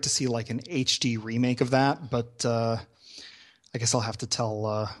really great to see like an HD remake of that, but I guess I'll have to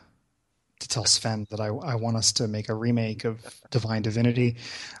tell Sven that I want us to make a remake of Divine Divinity.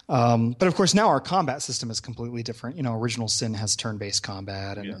 But of course now our combat system is completely different. Original Sin has turn-based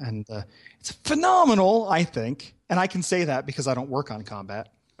combat and it's phenomenal, I think. And I can say that because I don't work on combat.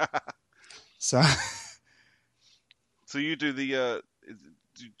 So you do do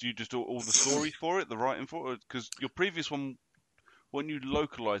you just do all the story for it, the writing for it? Because your previous one, weren't you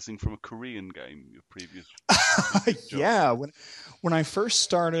localizing from a Korean game? Your previous yeah, when I first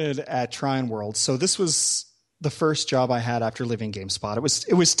started at Trine World, so this was the first job I had after leaving GameSpot.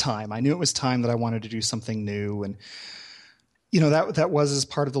 It was time. I knew it was time that I wanted to do something new, and that was as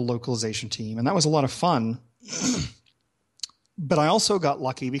part of the localization team, and that was a lot of fun. But I also got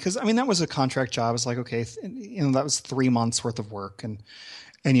lucky because that was a contract job. It's like, okay, that was 3 months worth of work, and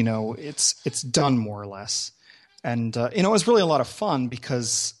it's done more or less. And it was really a lot of fun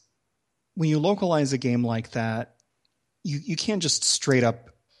because when you localize a game like that, you can't just straight up,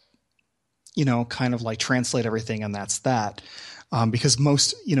 kind of like translate everything and that's that, because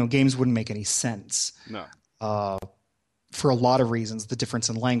most games wouldn't make any sense. No. For a lot of reasons, the difference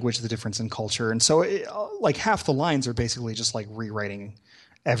in language, the difference in culture. And so like half the lines are basically just like rewriting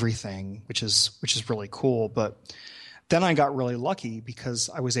everything, which is really cool. But then I got really lucky because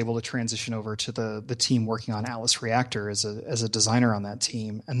I was able to transition over to the team working on Atlas Reactor as a designer on that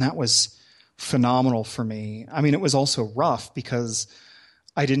team. And that was phenomenal for me. It was also rough because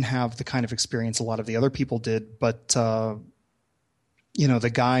I didn't have the kind of experience a lot of the other people did, but the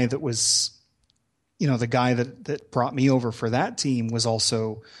guy that was the guy that brought me over for that team was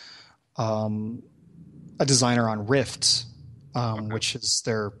also a designer on Rift, which is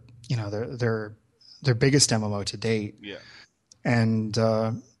their biggest MMO to date. Yeah. And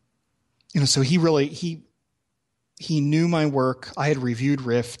so he knew my work. I had reviewed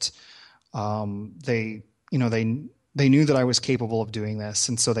Rift. They knew that I was capable of doing this,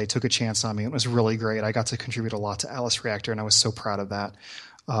 and so they took a chance on me. It was really great. I got to contribute a lot to Atlas Reactor, and I was so proud of that.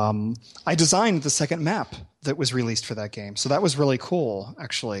 I designed the second map that was released for that game, so that was really cool,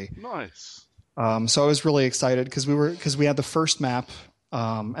 actually. Nice. So I was really excited because we had the first map,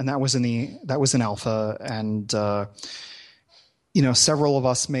 and that was in alpha, and several of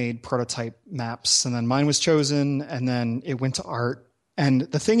us made prototype maps, and then mine was chosen, and then it went to art. And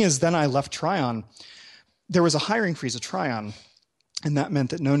the thing is, then I left Trion. There was a hiring freeze at Trion, and that meant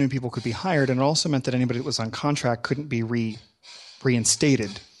that no new people could be hired, and it also meant that anybody that was on contract couldn't be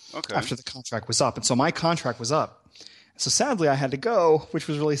reinstated after the contract was up. And so my contract was up. So sadly, I had to go, which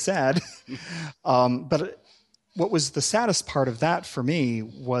was really sad. But what was the saddest part of that for me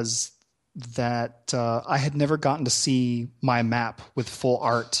was that I had never gotten to see my map with full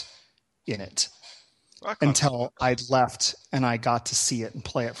art in it I can't until I'd left and I got to see it and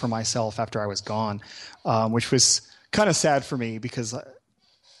play it for myself after I was gone, which was kind of sad for me because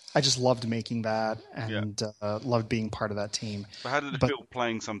I just loved making that and loved being part of that team. But how did it feel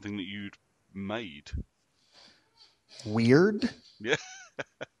playing something that you'd made? Weird. Yeah.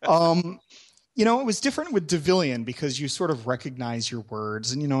 You know, it was different with Devillian because you sort of recognize your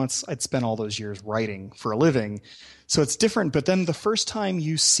words and, you know, I'd spent all those years writing for a living. So it's different. But then the first time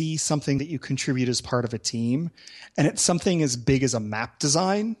you see something that you contribute as part of a team and it's something as big as a map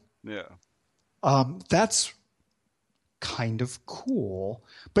design. Yeah. That's kind of cool,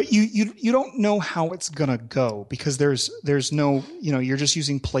 but you don't know how it's going to go because there's no, you know, you're just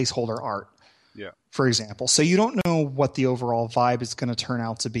using placeholder art. Yeah. For example. So you don't know what the overall vibe is going to turn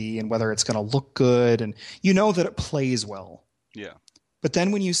out to be and whether it's going to look good. And you know that it plays well. Yeah. But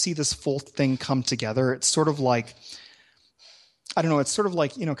then when you see this full thing come together, it's sort of like, I don't know, it's sort of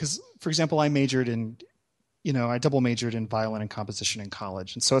like, you know, because, for example, I double majored in violin and composition in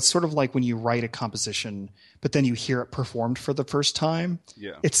college. And so it's sort of like when you write a composition, but then you hear it performed for the first time.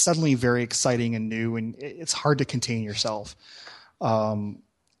 Yeah. It's suddenly very exciting and new, and it's hard to contain yourself.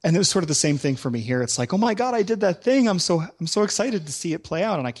 And it was sort of the same thing for me here. It's like, oh my God, I did that thing. I'm so excited to see it play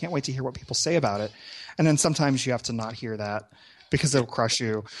out, and I can't wait to hear what people say about it. And then sometimes you have to not hear that because it'll crush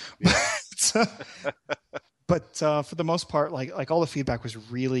you. Yeah. But for the most part, like all the feedback was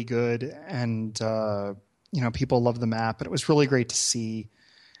really good, and you know, people loved the map, and it was really great to see.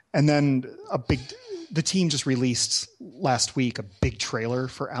 And then the team just released last week a big trailer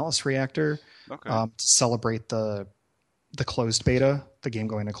for Atlas Reactor to celebrate the closed beta, the game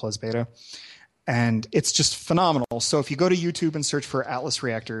going to closed beta. And it's just phenomenal. So if you go to YouTube and search for Atlas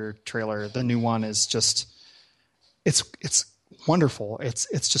Reactor trailer, the new one is just, it's wonderful. It's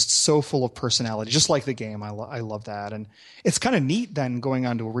just so full of personality, just like the game. I love that. And it's kind of neat then going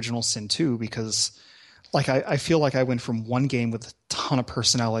on to Original Sin 2 because like I feel like I went from one game with a ton of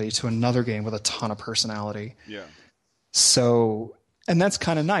personality to another game with a ton of personality. Yeah. So, and that's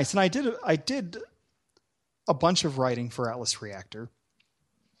kind of nice. And I did a bunch of writing for Atlas Reactor,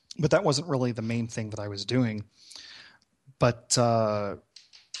 but that wasn't really the main thing that I was doing. But,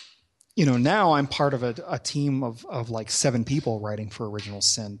 you know, now I'm part of a team of like 7 people writing for Original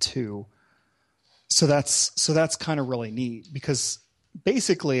Sin 2. So that's kind of really neat because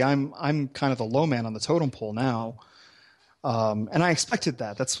basically I'm kind of the low man on the totem pole now. And I expected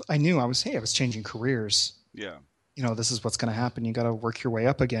that. I knew I was changing careers. Yeah. You know, this is what's going to happen. You got to work your way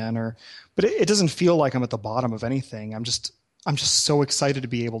up again but it doesn't feel like I'm at the bottom of anything. I'm just so excited to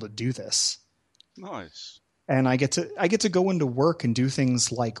be able to do this. Nice. And I get to go into work and do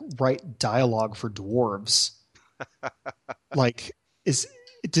things like write dialogue for dwarves. Like,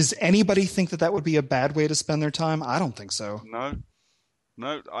 does anybody think that would be a bad way to spend their time? I don't think so. No,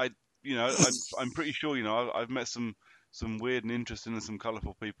 I'm pretty sure, you know, I've met some weird and interesting and some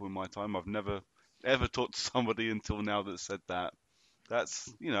colourful people in my time. I've never ever talked to somebody until now that said that.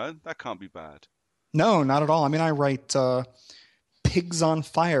 That's, you know, that can't be bad. No, not at all. I mean, I write pigs on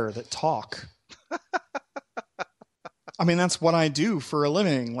fire that talk. I mean, that's what I do for a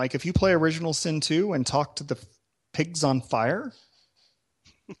living. Like, if you play Original Sin 2 and talk to the pigs on fire,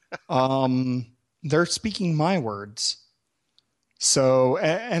 they're speaking my words. So,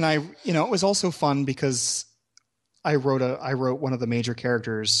 and I, you know, it was also fun because I wrote one of the major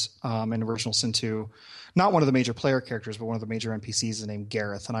characters in Original Sin 2, not one of the major player characters, but one of the major NPCs named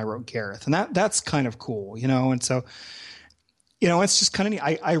Gareth, and I wrote Gareth, and that's kind of cool, you know. And so, you know, it's just kind of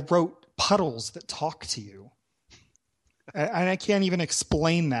neat. I wrote puddles that talk to you, and I can't even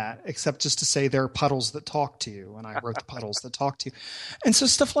explain that except just to say there are puddles that talk to you, and I wrote the puddles that talk to you, and so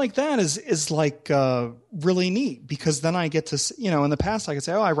stuff like that is like really neat because then I get to, you know, in the past I could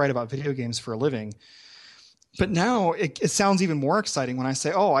say, oh, I write about video games for a living. But now it sounds even more exciting when I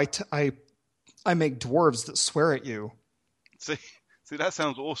say, "Oh, I make dwarves that swear at you." See, that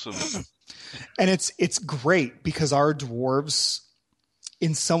sounds awesome. And it's great because our dwarves,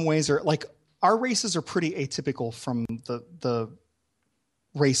 in some ways, are like our races are pretty atypical from the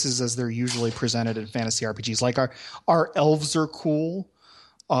races as they're usually presented in fantasy RPGs. Like our elves are cool,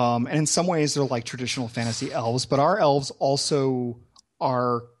 and in some ways they're like traditional fantasy elves. But our elves also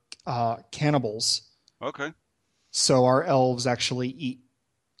are cannibals. Okay. So our elves actually eat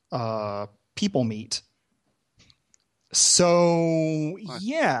people meat. So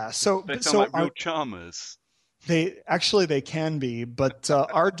yeah, so they sound like real charmers. They can be, but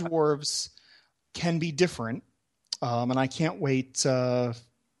our dwarves can be different, and I can't wait to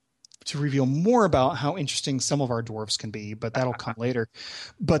reveal more about how interesting some of our dwarves can be. But that'll come later.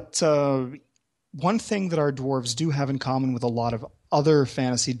 But one thing that our dwarves do have in common with a lot of other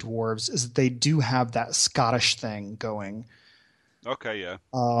fantasy dwarves is that they do have that Scottish thing going. Okay, yeah.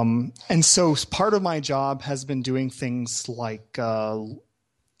 And so part of my job has been doing things like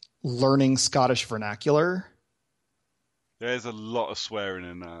learning Scottish vernacular. There's a lot of swearing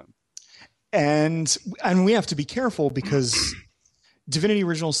in that. And we have to be careful because Divinity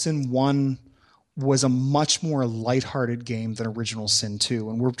Original Sin 1 was a much more lighthearted game than Original Sin 2.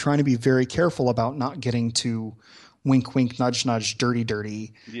 And we're trying to be very careful about not getting to wink, wink, nudge, nudge, dirty,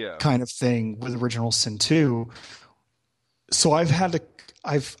 dirty kind of thing with Original Sin 2. So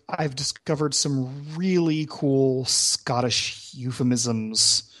I've discovered some really cool Scottish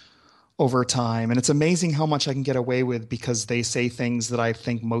euphemisms over time. And it's amazing how much I can get away with because they say things that I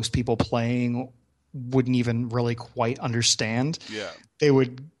think most people playing wouldn't even really quite understand. Yeah. They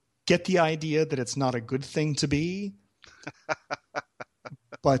would get the idea that it's not a good thing to be.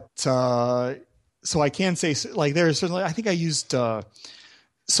 But so I can say, like, there's certainly, I think I used, so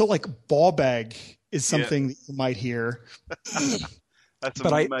like ball bag is something that you might hear. That's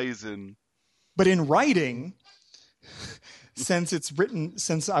amazing. But in writing,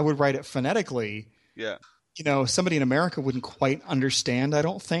 since I would write it phonetically, somebody in America wouldn't quite understand, I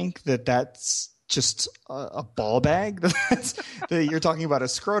don't think, that's just a ball bag. That you're talking about a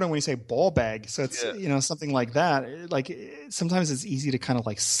scrotum when you say ball bag. So it's, something like that. Like sometimes it's easy to kind of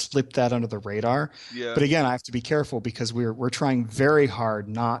like slip that under the radar. Yeah. But again, I have to be careful because we're trying very hard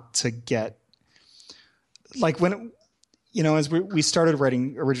not to get like when, as we started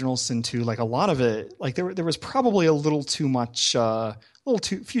writing Original Sin 2, like a lot of it, like there was probably a little too much,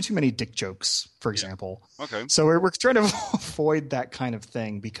 few too many dick jokes, for example. Okay. So we're trying to avoid that kind of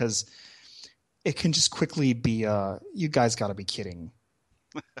thing because it can just quickly be, you guys got to be kidding.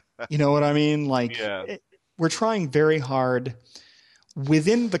 You know what I mean? Like we're trying very hard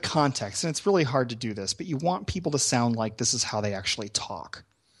within the context, and it's really hard to do this, but you want people to sound like this is how they actually talk.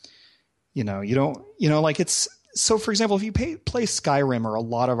 You don't, like it's, so for example, if you play Skyrim or a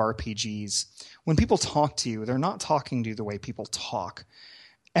lot of RPGs, when people talk to you, they're not talking to you the way people talk.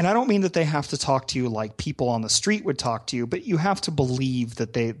 And I don't mean that they have to talk to you like people on the street would talk to you, but you have to believe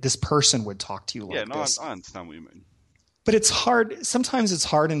that this person would talk to you like this. I understand what you mean. But it's hard. Sometimes it's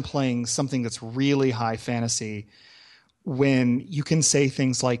hard in playing something that's really high fantasy when you can say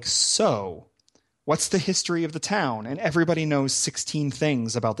things like, so, what's the history of the town? And everybody knows 16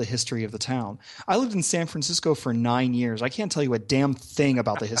 things about the history of the town. I lived in San Francisco for 9 years. I can't tell you a damn thing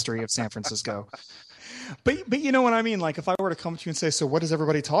about the history of San Francisco. But you know what I mean? Like if I were to come to you and say, so what is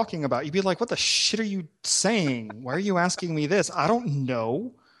everybody talking about? You'd be like, what the shit are you saying? Why are you asking me this? I don't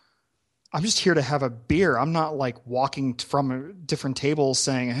know. I'm just here to have a beer. I'm not like walking from different tables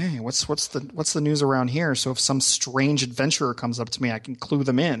saying, hey, what's the news around here? So if some strange adventurer comes up to me, I can clue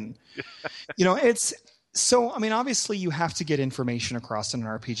them in. It's so, I mean, obviously you have to get information across in an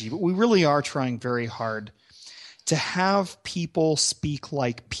RPG, but we really are trying very hard to have people speak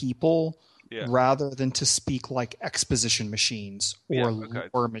like people rather than to speak like exposition machines or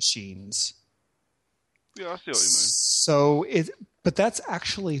lore machines. Yeah, I see what you mean. But that's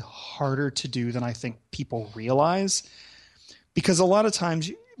actually harder to do than I think people realize, because a lot of times,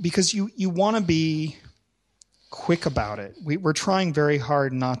 because you want to be quick about it. We're trying very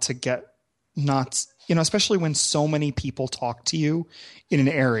hard not to get, especially when so many people talk to you in an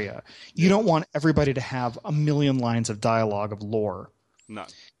area. You don't want everybody to have a million lines of dialogue of lore. No.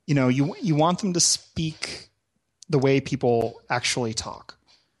 You want them to speak the way people actually talk.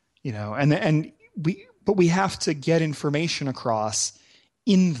 But we have to get information across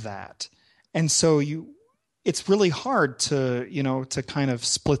in that. And so it's really hard to kind of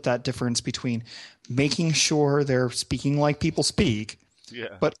split that difference between making sure they're speaking like people speak,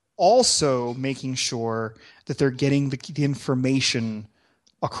 but also making sure that they're getting the information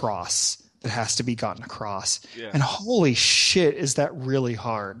across that has to be gotten across. Yeah. And holy shit, is that really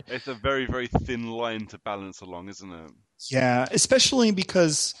hard. It's a very, very thin line to balance along, isn't it? Yeah, especially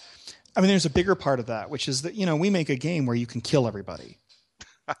because there's a bigger part of that, which is that, we make a game where you can kill everybody.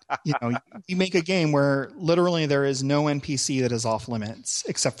 You make a game where literally there is no NPC that is off limits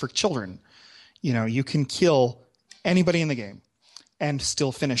except for children. You can kill anybody in the game and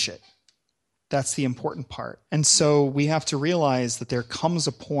still finish it. That's the important part. And so we have to realize that there comes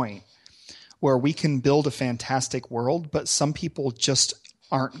a point where we can build a fantastic world, but some people just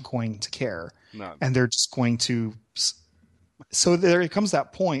aren't going to care. No. And they're just going to... So there comes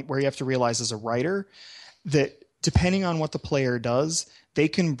that point where you have to realize as a writer that depending on what the player does, they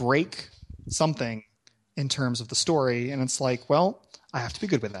can break something in terms of the story. And it's like, well, I have to be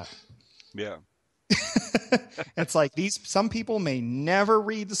good with that. Yeah. It's like some people may never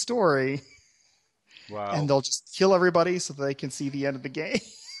read the story. Wow. and they'll just kill everybody so that they can see the end of the game.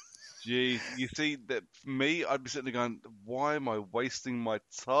 Gee, you see that for me, I'd be sitting there going, "Why am I wasting my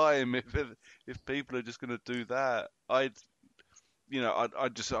time if people are just going to do that?" I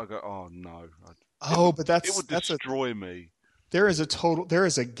go, "Oh no, Oh, but it would destroy me." there is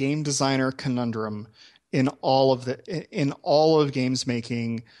a game designer conundrum in all of games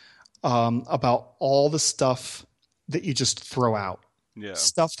making, about all the stuff that you just throw out. Yeah,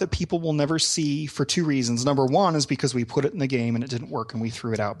 Stuff that people will never see for two reasons. Number one is because we put it in the game and it didn't work and we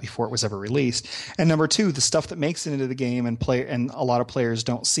threw it out before it was ever released. And number two, the stuff that makes it into the game and a lot of players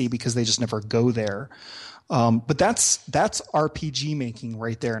don't see because they just never go there. But that's RPG making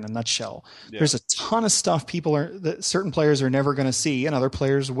right there in a nutshell. Yeah. There's a ton of stuff that certain players are never going to see and other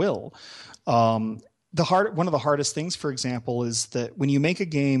players will. One of the hardest things, for example, is that when you make a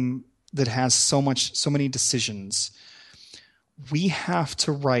game that has so many decisions, we have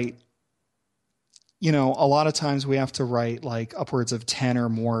to write, a lot of times we have to write like upwards of 10 or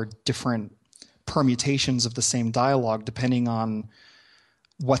more different permutations of the same dialogue, depending on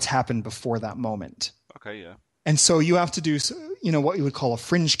what's happened before that moment. Okay, yeah. And so you have to do, what you would call a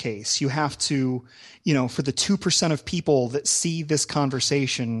fringe case. You have to, for the 2% of people that see this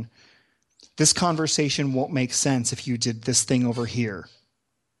conversation won't make sense if you did this thing over here.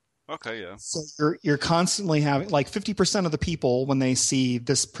 Okay, yeah. So you're constantly having, like, 50% of the people, when they see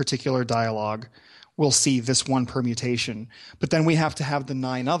this particular dialogue, will see this one permutation. But then we have to have the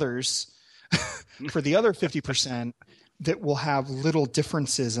 9 others for the other 50% that will have little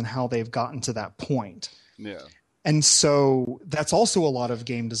differences in how they've gotten to that point. Yeah. And so that's also a lot of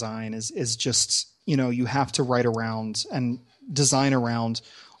game design is just, you have to write around and design around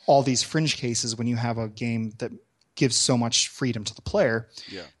all these fringe cases when you have a game that gives so much freedom to the player.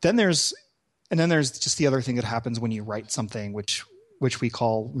 Yeah. Then there's just the other thing that happens when you write something, which we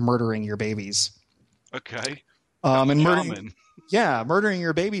call murdering your babies. Okay. And murdering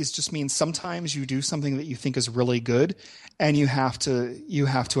your babies just means sometimes you do something that you think is really good and you have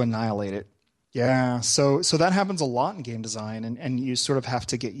to annihilate it. Yeah. So that happens a lot in game design, and you sort of have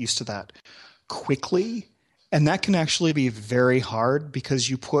to get used to that quickly. And that can actually be very hard because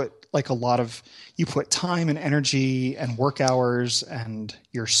you put time and energy and work hours and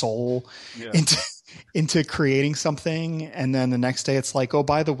your soul into creating something. And then the next day it's like, oh,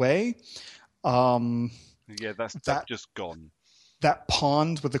 by the way, that's just gone. That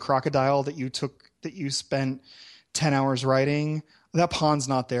pond with the crocodile that you spent 10 hours writing, that pond's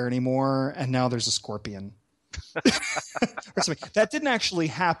not there anymore. And now there's a scorpion. Or something. That didn't actually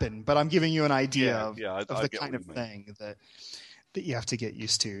happen, but I'm giving you an idea of the kind of thing that you have to get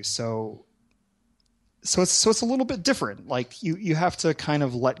used to. So it's a little bit different. Like you have to kind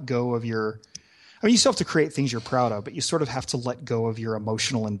of let go of you still have to create things you're proud of, but you sort of have to let go of your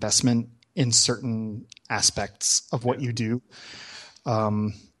emotional investment in certain aspects of what you do,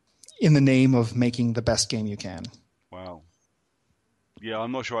 in the name of making the best game you can. Wow. Yeah,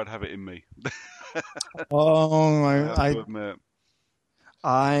 I'm not sure I'd have it in me.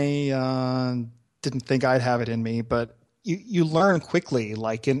 I didn't think I'd have it in me, but you learn quickly.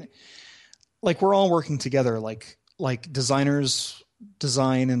 Like we're all working together. Like designers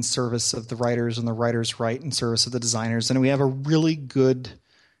design in service of the writers, and the writers write in service of the designers, and we have a really good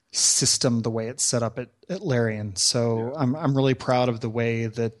system the way it's set up at Larian. So I'm really proud of the way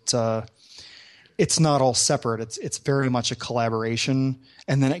that it's not all separate. It's very much a collaboration,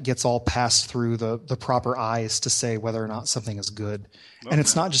 and then it gets all passed through the proper eyes to say whether or not something is good. Okay. And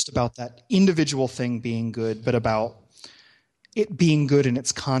it's not just about that individual thing being good, but about it being good in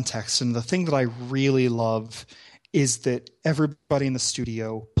its context. And the thing that I really love is that everybody in the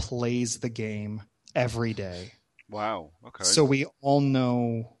studio plays the game every day. Wow. Okay. So we all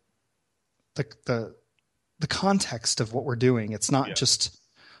know the context of what we're doing. It's not just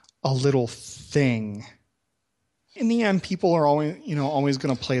a little thing. In the end, people are always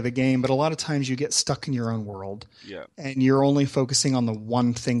going to play the game, but a lot of times you get stuck in your own world. Yeah. And you're only focusing on the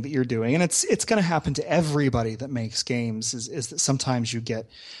one thing that you're doing. And it's going to happen to everybody that makes games is that sometimes you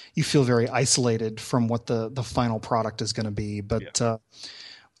feel very isolated from what the final product is going to be. But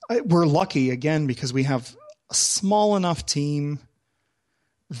we're lucky again because we have a small enough team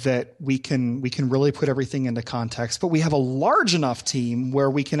that we can really put everything into context, but we have a large enough team where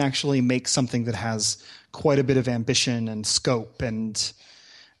we can actually make something that has quite a bit of ambition and scope and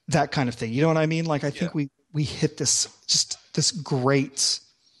that kind of thing. You know what I mean? Like, I think we hit this great,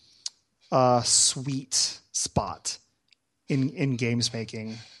 sweet spot in games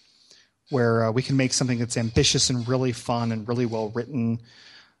making where we can make something that's ambitious and really fun and really well written.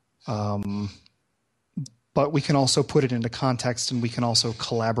 But we can also put it into context, and we can also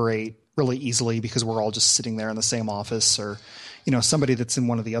collaborate really easily because we're all just sitting there in the same office, or, somebody that's in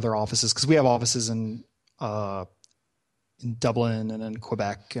one of the other offices, because we have offices in Dublin and in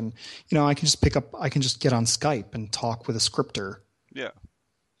Quebec, and I can just get on Skype and talk with a scripter. Yeah.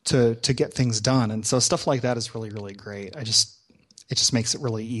 To get things done. And so stuff like that is really, really great. It just makes it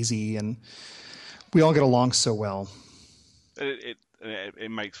really easy, and we all get along so well. It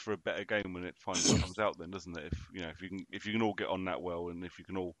makes for a better game when it finally comes out, then, doesn't it? If you can all get on that well, and if you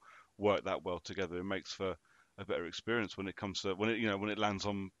can all work that well together, it makes for a better experience when it comes to when it lands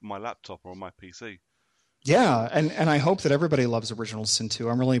on my laptop or on my PC. Yeah, and I hope that everybody loves Original Sin 2.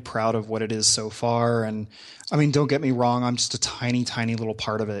 I'm really proud of what it is so far. And I mean, don't get me wrong, I'm just a tiny, tiny little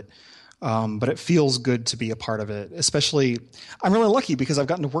part of it. But it feels good to be a part of it. Especially, I'm really lucky because I've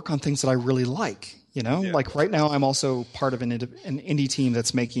gotten to work on things that I really like. Yeah. Like right now, I'm also part of an indie team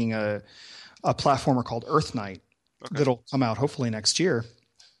that's making a platformer called Earth Knight that'll come out hopefully next year.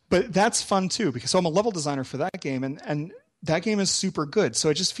 But that's fun too, because I'm a level designer for that game, and that game is super good. So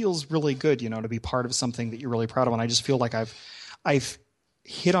it just feels really good, to be part of something that you're really proud of. And I just feel like I've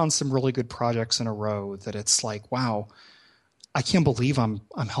hit on some really good projects in a row that it's like, wow, I can't believe I'm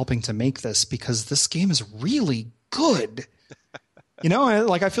helping to make this, because this game is really good.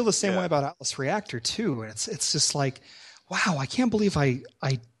 I feel the same way about Atlas Reactor too. And it's just like, wow, I can't believe I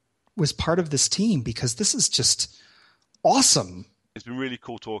was part of this team, because this is just awesome. It's been really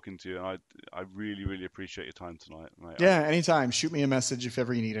cool talking to you, and I really, really appreciate your time tonight, mate. Yeah, anytime. Shoot me a message if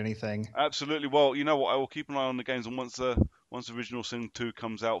ever you need anything. Absolutely. Well, you know what? I will keep an eye on the games, and once Original Sin 2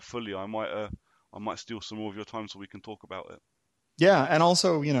 comes out fully, I might steal some more of your time so we can talk about it. Yeah, and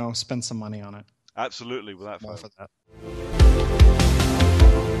also, spend some money on it. Absolutely, without fail. For that.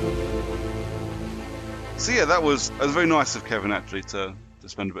 So yeah, that was very nice of Kevin actually to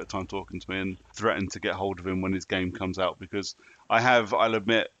spend a bit of time talking to me and threaten to get hold of him when his game comes out, because I'll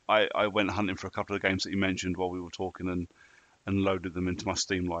admit, I went hunting for a couple of games that you mentioned while we were talking and loaded them into my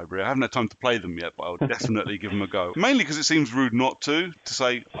Steam library. I haven't had time to play them yet, but I'll definitely give them a go. Mainly because it seems rude not to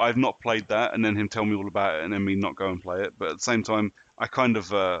say I've not played that and then him tell me all about it and then me not go and play it. But at the same time, I kind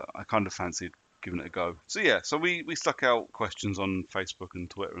of fancied giving it a go. So yeah, so we stuck out questions on Facebook and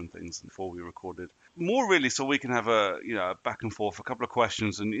Twitter and things before we recorded. More really so we can have a back and forth, a couple of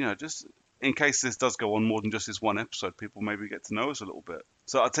questions, and just in case this does go on more than just this one episode, people maybe get to know us a little bit.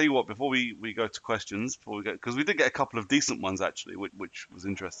 So I'll tell you what, before we go to questions, because we did get a couple of decent ones actually, which was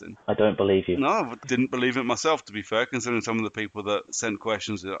interesting. I don't believe you. No, I didn't believe it myself, to be fair, considering some of the people that sent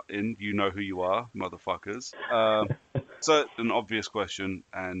questions in, you know who you are, motherfuckers. So an obvious question,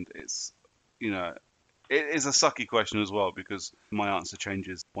 and it's, it is a sucky question as well, because my answer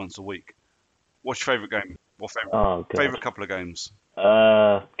changes once a week. What's your favourite game? Or favourite couple of games?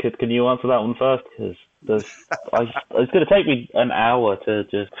 Can you answer that one first? Because it's going to take me an hour to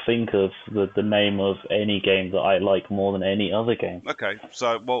just think of the name of any game that I like more than any other game. Okay,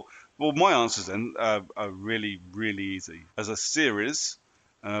 so well, my answers then are really, really easy. As a series,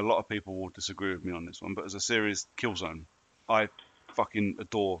 and a lot of people will disagree with me on this one, but as a series, Killzone. I fucking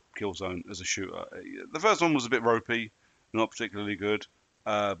adore Killzone as a shooter. The first one was a bit ropey, not particularly good,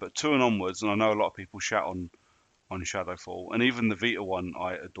 but 2 and onwards, and I know a lot of people shout on Shadowfall, and even the Vita one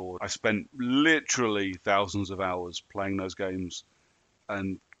I adored. I spent literally thousands of hours playing those games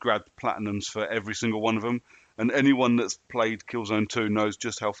and grabbed platinums for every single one of them, and anyone that's played Killzone 2 knows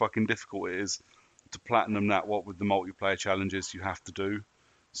just how fucking difficult it is to platinum that, what with the multiplayer challenges you have to do.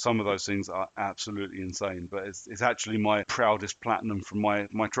 Some of those things are absolutely insane, but it's actually my proudest platinum from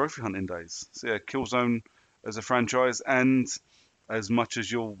my trophy hunting days. So yeah, Killzone as a franchise, and as much as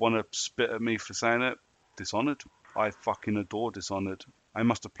you'll want to spit at me for saying it, Dishonored. I fucking adore Dishonored. I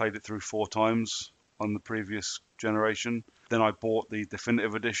must have played it through 4 times on the previous generation. Then I bought the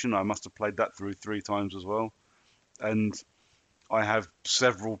definitive edition. I must have played that through 3 times as well. And I have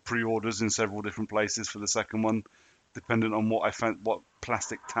several pre-orders in several different places for the second one, depending on what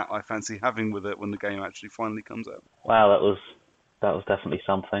plastic tat I fancy having with it when the game actually finally comes out. Wow, that was definitely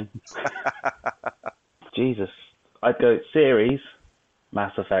something. Jesus. I'd go series,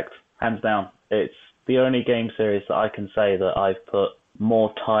 Mass Effect, hands down. It's the only game series that I can say that I've put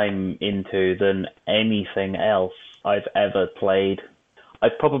more time into than anything else I've ever played. I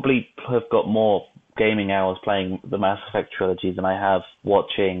probably have got more gaming hours playing the Mass Effect trilogy than I have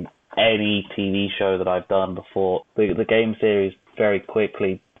watching any TV show that I've done before. The game series very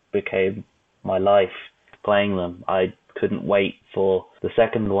quickly became my life playing them. I couldn't wait for the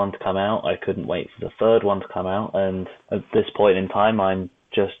second one to come out. I couldn't wait for the third one to come out. And at this point in time, I'm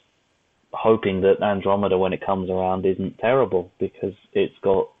just hoping that Andromeda, when it comes around, isn't terrible, because it's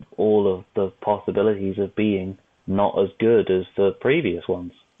got all of the possibilities of being not as good as the previous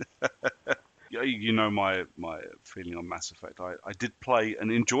ones. You know my feeling on Mass Effect. I did play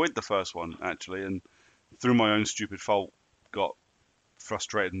and enjoyed the first one actually, and through my own stupid fault, got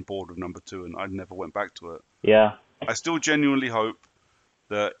frustrated and bored with number two, and I never went back to it. Yeah. I still genuinely hope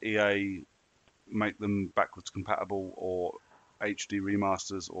that EA make them backwards compatible or HD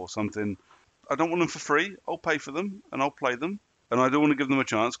remasters or something. I don't want them for free. I'll pay for them and I'll play them. And I don't want to give them a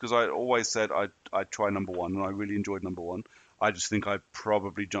chance because I always said I'd try number one, and I really enjoyed number one. I just think I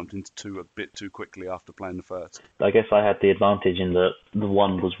probably jumped into two a bit too quickly after playing the first. I guess I had the advantage in that the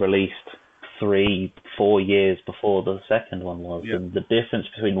one was released 3-4 years before the second one was, Yeah. and the difference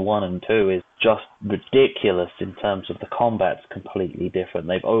between one and two is just ridiculous in terms of the combat's completely different.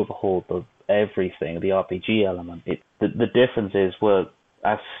 They've overhauled everything, the RPG element. The differences were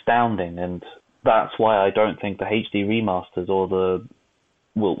astounding, and that's why I don't think the HD remasters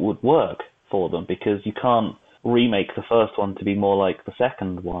would work for them, because you can't remake the first one to be more like the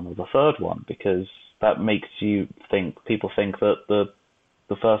second one or the third one, because that makes people think that the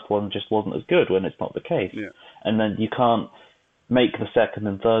first one just wasn't as good when it's not the case. Yeah. And then you can't make the second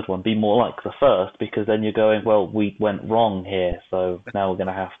and third one be more like the first, because then you're going, well, we went wrong here, so now we're going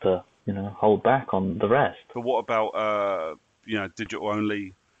to have to, hold back on the rest. But what about digital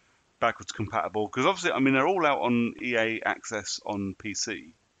only, backwards compatible? Because obviously, I mean, they're all out on EA Access on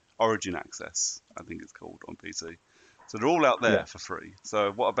PC, Origin Access, I think it's called on PC. So they're all out there for free.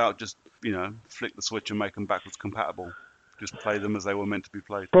 So what about just flick the switch and make them backwards compatible? Just play them as they were meant to be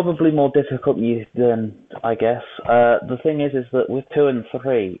played. Probably more difficult than I guess. The thing is that with 2 and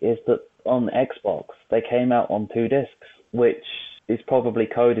 3 is that on Xbox they came out on 2 discs, which is probably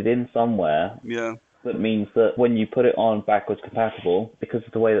coded in somewhere. Yeah. That means that when you put it on backwards compatible, because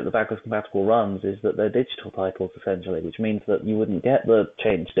of the way that the backwards compatible runs, is that they're digital titles essentially, which means that you wouldn't get the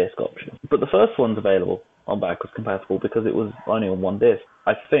change disc option. But the first one's available on backwards compatible because it was only on 1 disc.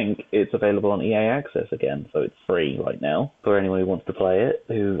 I think it's available on EA Access again, so it's free right now for anyone who wants to play it,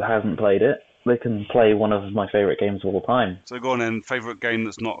 who hasn't played it. They can play one of my favourite games of all time. So go on then, favourite game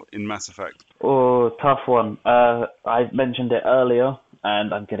that's not in Mass Effect? Oh, tough one. I mentioned it earlier,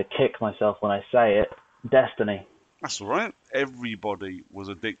 and I'm going to kick myself when I say it. Destiny. That's all right. Everybody was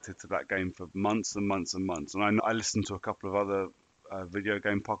addicted to that game for months and months and months. And I listened to a couple of other video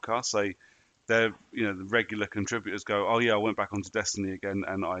game podcasts. The regular contributors go, oh yeah, I went back onto Destiny again,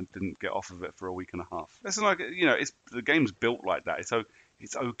 and I didn't get off of it for a week and a half. It's like, the game's built like that.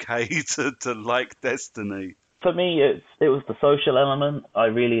 It's okay to like Destiny. For me, it was the social element. I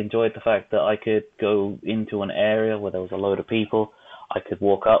really enjoyed the fact that I could go into an area where there was a load of people. I could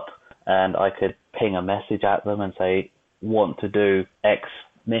walk up and I could ping a message at them and say, want to do X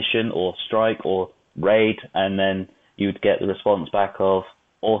mission or strike or raid, and then you'd get the response back of,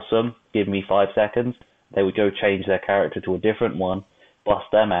 awesome, give me 5 seconds. They would go change their character to a different one, bust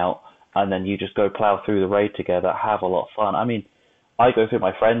them out, and then you just go plow through the raid together, have a lot of fun. I mean, I go through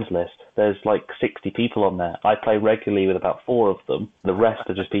my friends list. There's like 60 people on there. I play regularly with about 4 of them. The rest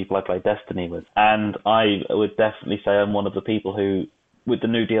are just people I play Destiny with. And I would definitely say I'm one of the people who, with the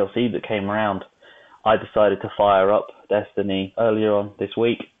new DLC that came around, I decided to fire up Destiny earlier on this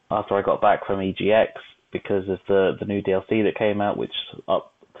week after I got back from EGX because of the new DLC that came out, which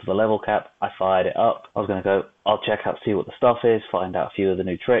up to the level cap. I fired it up. I was going to go, I'll check out, see what the stuff is, find out a few of the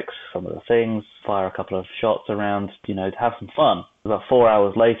new tricks, some of the things, fire a couple of shots around, to have some fun. About 4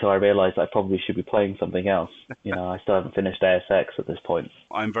 hours later, I realized I probably should be playing something else. I still haven't finished Deus Ex at this point.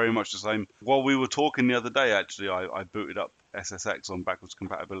 I'm very much the same. While we were talking the other day, actually, I booted up SSX on backwards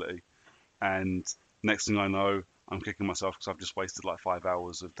compatibility, and next thing I know, I'm kicking myself because I've just wasted like 5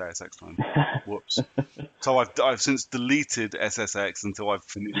 hours of Deus Ex time. Whoops. So I've since deleted SSX until I've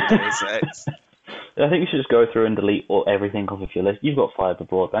finished Deus Ex. I think you should just go through and delete everything off of your list. You've got fibre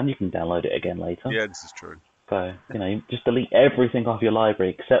broadband. You can download it again later. Yeah, this is true. So, just delete everything off your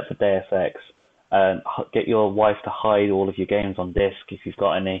library except for Deus Ex, and get your wife to hide all of your games on disc if you've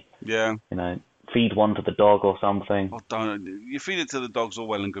got any. Yeah. Feed one to the dog or something. Oh, don't. You feed it to the dogs all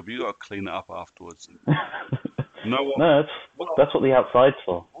well and good, but you got to clean it up afterwards. No, that's what the outside's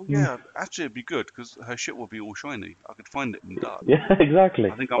for. Oh, yeah, actually it'd be good because her shit will be all shiny. I could find it in the dark. Yeah,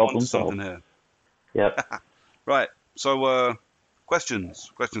 exactly. I think I'm onto something here. Yep. Right, so questions.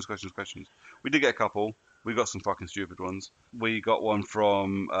 We did get a couple. We got some fucking stupid ones. We got one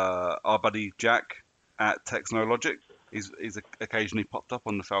from our buddy Jack at Technologic. He's occasionally popped up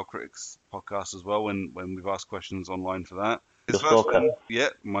on the Foul Critics podcast as well when we've asked questions online for that. Your stalker. Yeah,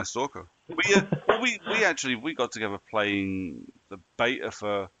 my stalker. We got together playing the beta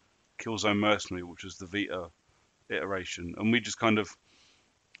for Killzone Mercenary, which was the Vita iteration, and we just kind of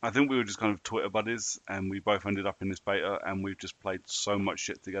I think we were just kind of Twitter buddies, and we both ended up in this beta, and we've just played so much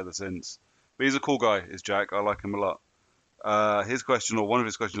shit together since. But he's a cool guy, is Jack. I like him a lot. His question, or one of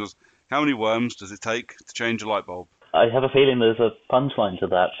his questions was, how many worms does it take to change a light bulb? I have a feeling there's a punchline to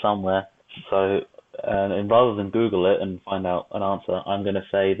that somewhere. So, and rather than Google it and find out an answer, I'm going to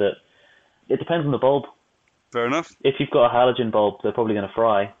say that it depends on the bulb. Fair enough. If you've got a halogen bulb, they're probably going to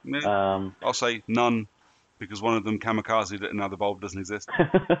fry. Yeah. I'll say none, because one of them kamikazed it and now the bulb doesn't exist.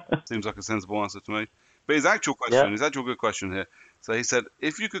 Seems like a sensible answer to me. But his actual question, his actual good question here. So he said,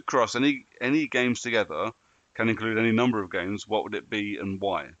 if you could cross any games together, can include any number of games, what would it be and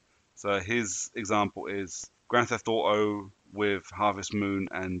why? So his example is Grand Theft Auto with Harvest Moon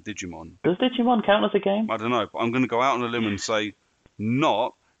and Digimon. Does Digimon count as a game? I don't know, but I'm going to go out on a limb and say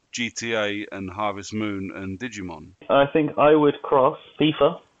not GTA and Harvest Moon and Digimon. I think I would cross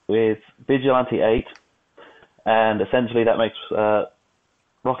FIFA with Vigilante 8, and essentially that makes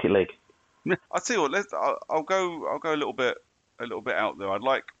Rocket League. I'll tell you what, I'll go a little bit out there. I'd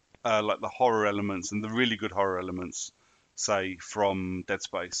like the horror elements and the really good horror elements, say from Dead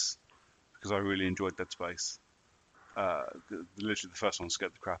Space, because I really enjoyed Dead Space. Literally the first one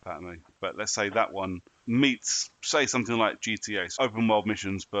scared the crap out of me. But let's say that one meets, say, something like GTA, so open world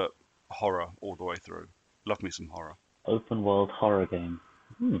missions, but horror all the way through. Love me some horror. Open world horror game.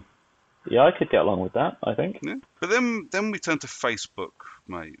 Yeah, I could get along with that, I think. Yeah. But then we turn to Facebook,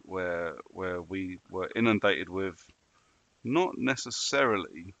 mate, where we were inundated with not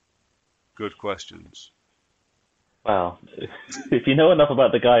necessarily good questions. Well, if you know enough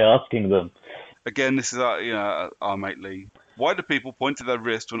about the guy asking them. Again, this is our mate Lee. Why do people point to their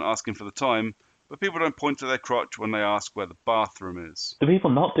wrist when asking for the time, but people don't point to their crotch when they ask where the bathroom is? Do people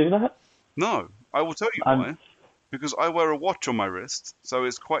not do that? No, I will tell you why. Because I wear a watch on my wrist, so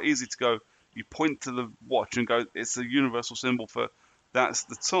it's quite easy to go, you point to the watch and go, it's a universal symbol for that's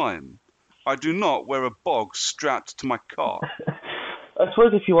the time. I do not wear a bog strapped to my car. I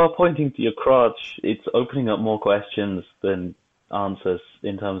suppose if you are pointing to your crotch, it's opening up more questions than answers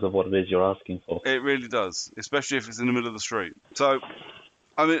in terms of what it is you're asking for. It really does, especially if it's in the middle of the street. So,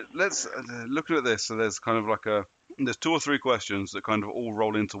 I mean, let's look at this. So there's kind of there's 2 or 3 questions that kind of all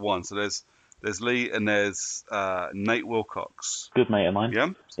roll into one. So there's Lee and there's Nate Wilcox. Good mate of mine. Yeah?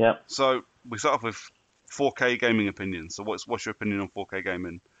 Yeah. So we start off with 4K gaming opinions. So what's your opinion on 4K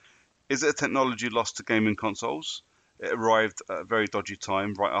gaming? Is it a technology lost to gaming consoles? It arrived at a very dodgy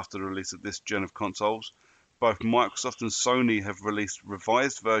time, right after the release of this gen of consoles. Both Microsoft and Sony have released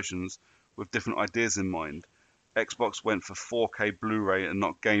revised versions with different ideas in mind. Xbox went for 4K Blu-ray and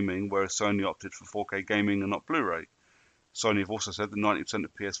not gaming, whereas Sony opted for 4K gaming and not Blu-ray. Sony have also said that 90%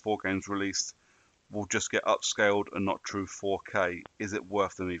 of PS4 games released will just get upscaled and not true 4K. Is it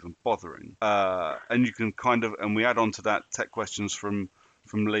worth them even bothering? And you can and we add on to that tech questions from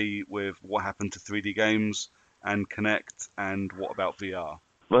Lee with what happened to 3D games and Kinect, and what about VR?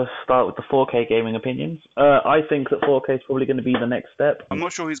 Let's start with the 4K gaming opinions. I think that 4K is probably going to be the next step. I'm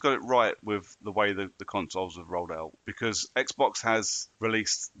not sure he's got it right with the way the consoles have rolled out, because Xbox has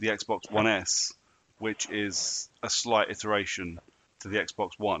released the Xbox One S, which is a slight iteration to the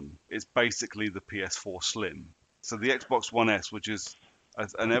Xbox One. It's basically the PS4 Slim. So the Xbox One S, which is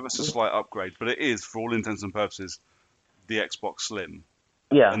an ever so slight upgrade, but it is, for all intents and purposes, the Xbox Slim.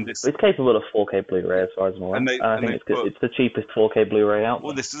 Yeah, it's capable of 4K Blu-ray as far as I'm aware. I think it's the cheapest 4K Blu-ray out there.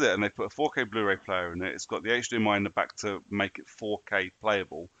 Well, this is it, and they put a 4K Blu-ray player in it. It's got the HDMI in the back to make it 4K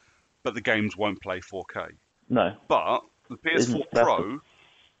playable, but the games won't play 4K. No. But the PS4 Pro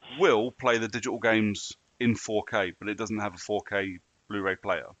will play the digital games in 4K, but it doesn't have a 4K Blu-ray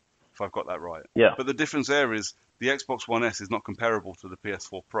player, if I've got that right. Yeah. But the difference there is the Xbox One S is not comparable to the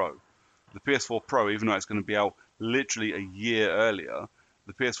PS4 Pro. The PS4 Pro, even though it's going to be out literally a year earlier,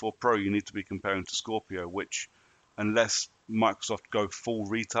 the PS4 Pro you need to be comparing to Scorpio, which, unless Microsoft go full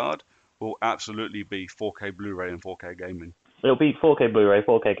retard, will absolutely be 4K Blu-ray and 4K gaming. It'll be 4K Blu-ray,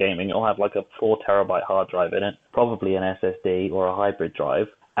 4K gaming. It'll have like a 4 terabyte hard drive in it, probably an SSD or a hybrid drive.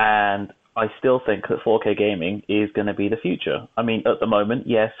 And I still think that 4K gaming is going to be the future. I mean, at the moment,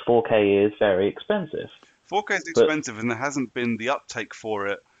 yes, 4K is very expensive. 4K is expensive, and there hasn't been the uptake for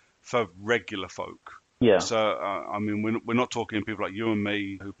it for regular folk. Yeah. So, I mean, we're not talking people like you and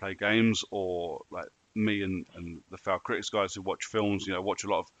me who play games, or like me and the Foul Critics guys who watch films, watch a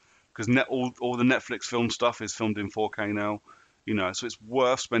lot of, because all the Netflix film stuff is filmed in 4K now, so it's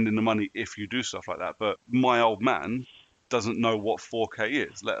worth spending the money if you do stuff like that. But my old man doesn't know what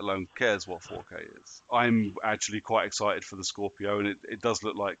 4K is, let alone cares what 4K is. I'm actually quite excited for the Scorpio, and it does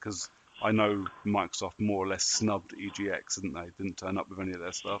look like, because I know Microsoft more or less snubbed EGX, didn't they? Didn't turn up with any of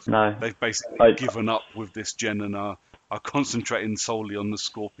their stuff. No. They've basically given up with this gen and are are concentrating solely on the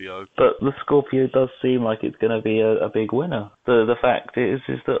Scorpio. But the Scorpio does seem like it's going to be a big winner. The fact is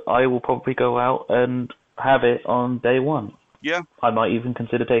that I will probably go out and have it on day one. Yeah. I might even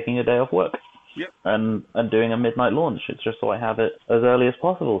consider taking a day off work. Yep. And doing a midnight launch. It's just so I have it as early as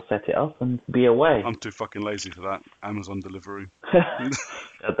possible. Set it up and be away. I'm too fucking lazy for that. Amazon delivery.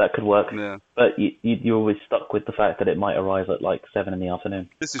 That could work. Yeah. But you're always stuck with the fact that it might arrive at like 7 in the afternoon.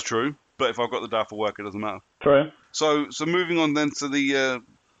 This is true, but if I've got the day off of work, it doesn't matter. True. So moving on then to the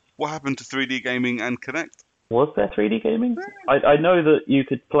what happened to 3D gaming and Kinect? Was there 3D gaming? I know that you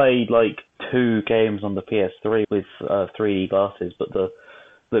could play like 2 games on the PS3 with 3D glasses, but the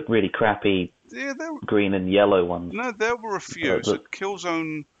really crappy green and yellow ones. No, there were a few. So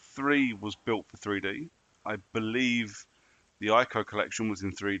Killzone 3 was built for 3D. I believe the Ico collection was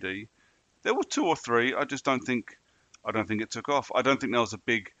in 3D. There were 2 or 3. I don't think it took off. I don't think there was a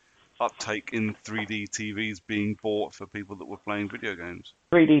big uptake in 3D TVs being bought for people that were playing video games.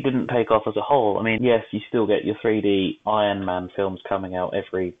 3D didn't take off as a whole. I mean, yes, you still get your 3D Iron Man films coming out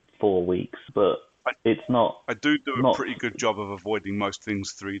every 4 weeks, but it's not. I do a pretty good job of avoiding most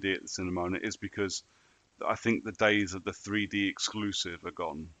things 3D at the cinema, and it is because I think the days of the 3D exclusive are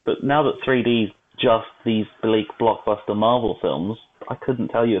gone. But now that 3D is just these bleak blockbuster Marvel films, I couldn't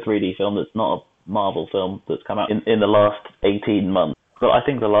tell you a 3D film that's not a Marvel film that's come out in the last 18 months. But I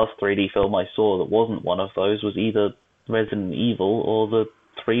think the last 3D film I saw that wasn't one of those was either Resident Evil or The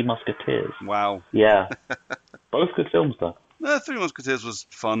Three Musketeers. Wow. Yeah. Both good films, though. No, Three Musketeers was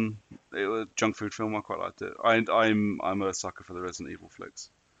fun. It was a junk food film. I quite liked it. I'm a sucker for the Resident Evil flicks.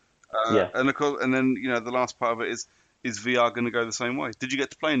 Yeah. And of course, and then the last part of it is VR going to go the same way? Did you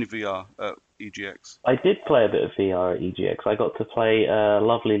get to play any VR at EGX? I did play a bit of VR at EGX. I got to play a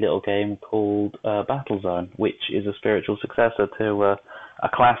lovely little game called Battlezone, which is a spiritual successor to a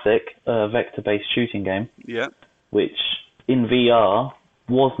classic vector-based shooting game. Yeah. Which in VR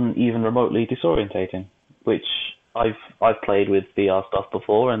wasn't even remotely disorientating. Which I've played with VR stuff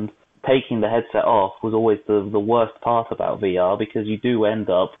before, and taking the headset off was always the worst part about VR, because you do end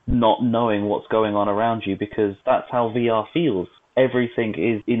up not knowing what's going on around you, because that's how VR feels. Everything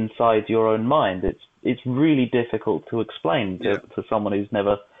is inside your own mind. It's really difficult to explain to someone who's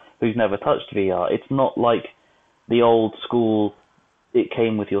never touched VR. It's not like the old school. It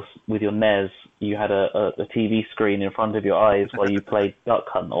came with your NES. You had a TV screen in front of your eyes while you played Duck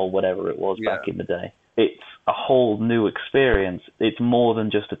Hunt or whatever it was back in the day. It's a whole new experience. It's more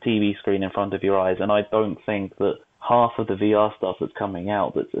than just a TV screen in front of your eyes, and I don't think that half of the VR stuff that's coming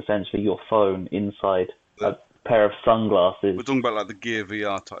out, that's essentially your phone inside a pair of sunglasses. We're talking about like the Gear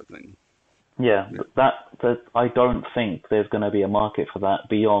VR type thing. Yeah. That I don't think there's going to be a market for that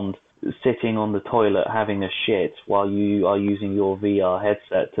beyond sitting on the toilet having a shit while you are using your VR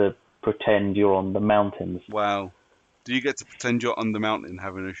headset to pretend you're on the mountains. Wow. Do you get to pretend you're on the mountain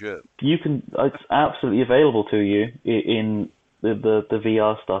having a shit? You can. It's absolutely available to you in the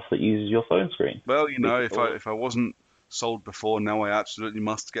VR stuff that uses your phone screen. Well, if I wasn't sold before, now I absolutely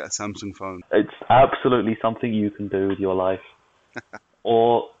must get a Samsung phone. It's absolutely something you can do with your life.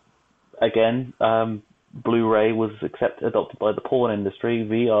 Or, again, Blu-ray was adopted by the porn industry.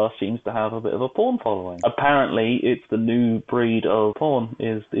 VR seems to have a bit of a porn following. Apparently, it's the new breed of porn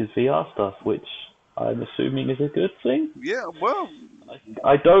is VR stuff, which I'm assuming is a good thing. Yeah, well,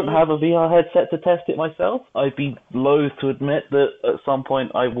 I don't have a VR headset to test it myself. I'd be loath to admit that at some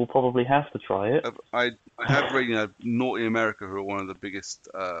point I will probably have to try it. I have read, Naughty America, who are one of the biggest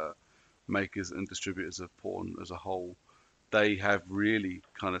makers and distributors of porn as a whole, they have really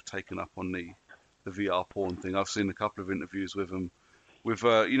kind of taken up on the VR porn thing. I've seen a couple of interviews with them,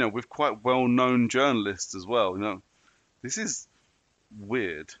 with quite well-known journalists as well. This is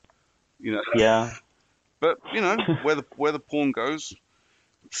weird. Yeah. But where the porn goes,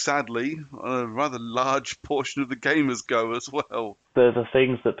 sadly, a rather large portion of the gamers go as well. The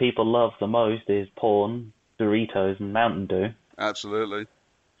things that people love the most is porn, Doritos, and Mountain Dew. Absolutely.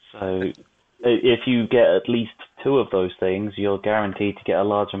 So if you get at least 2 of those things, you're guaranteed to get a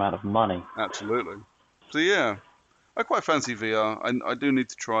large amount of money. Absolutely. So yeah, I quite fancy VR. I do need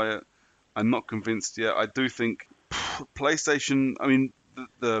to try it. I'm not convinced yet. I do think PlayStation. I mean,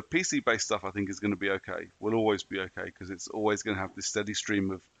 the PC-based stuff I think is going to be okay. Will always be okay, because it's always going to have this steady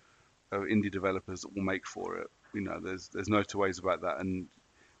stream of indie developers that will make for it. There's no 2 ways about that. And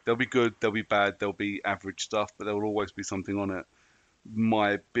they'll be good, they'll be bad, they'll be average stuff, but there will always be something on it.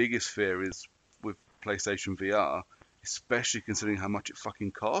 My biggest fear is with PlayStation VR, especially considering how much it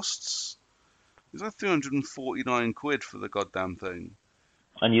fucking costs. It's like 349 quid for the goddamn thing.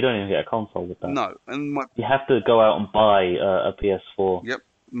 And you don't even get a console with that. No, and you have to go out and buy a PS4. Yep,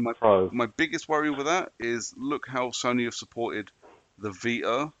 My biggest worry with that is look how Sony have supported the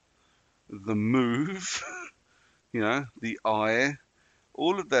Vita, the Move, the Eye,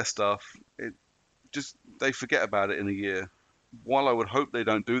 all of their stuff. It just they forget about it in a year. While I would hope they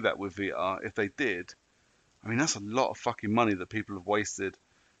don't do that with VR, if they did, I mean that's a lot of fucking money that people have wasted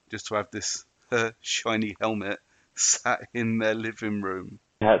just to have this shiny helmet sat in their living room.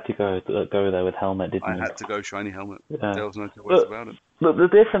 You had to go there with helmet, didn't you? I had to go shiny helmet. Yeah. There was no two ways about it. But the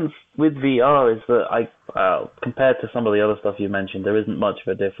difference with VR is that compared to some of the other stuff you mentioned, there isn't much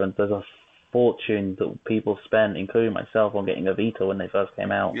of a difference. There's a fortune that people spent, including myself, on getting a Vita when they first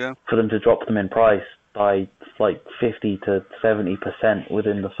came out. Yeah. For them to drop them in price by like 50 to 70%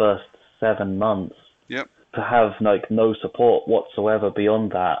 within the first 7 months. Yep. To have like no support whatsoever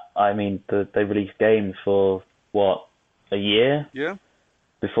beyond that. I mean, they released games for what, a year? Yeah.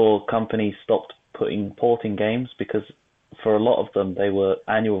 Before companies stopped porting games, because for a lot of them they were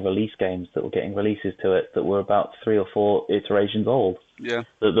annual release games that were getting releases to it that were about 3 or 4 iterations old. Yeah.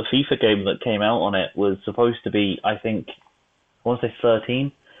 The FIFA game that came out on it was supposed to be, I think, I want to say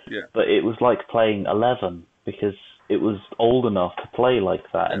 13. Yeah. But it was like playing 11 because it was old enough to play like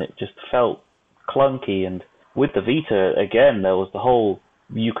that, and it just felt clunky. And with the Vita, again, there was the whole,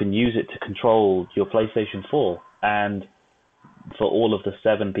 you can use it to control your PlayStation 4, and for all of the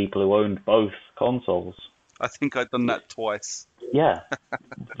 7 people who owned both consoles. I think I've done that twice. Yeah.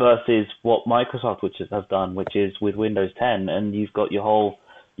 Versus what Microsoft has done, which is with Windows 10, and you've got your whole,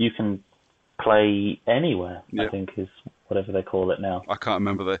 you can play anywhere, I think is whatever they call it now. I can't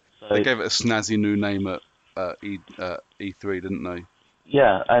remember. They gave it a snazzy new name at E3, didn't they?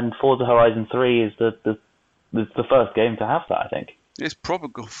 Yeah, and Forza Horizon 3 is the first game to have that, I think. It's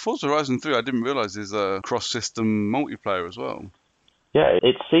probably Forza Horizon 3. I didn't realize is a cross-system multiplayer as well. Yeah,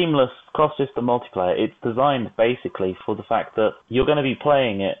 it's seamless cross-system multiplayer. It's designed basically for the fact that you're going to be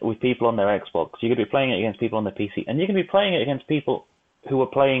playing it with people on their Xbox. You're going to be playing it against people on their PC, and you're going to be playing it against people who are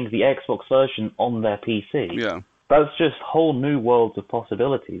playing the Xbox version on their PC. Yeah, that's just whole new worlds of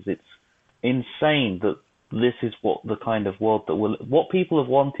possibilities. It's insane that this is what the kind of world what people have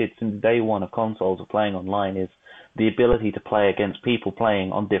wanted since day one of consoles of playing online is the ability to play against people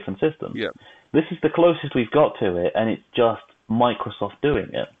playing on different systems. Yeah. This is the closest we've got to it, and it's just Microsoft doing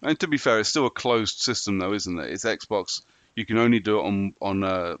it. And to be fair, it's still a closed system though, isn't it? It's Xbox. You can only do it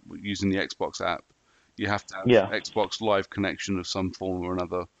on using the Xbox app. You have to have Xbox Live connection of some form or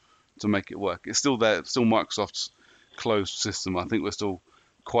another to make it work. It's still there. It's still Microsoft's closed system. I think we're still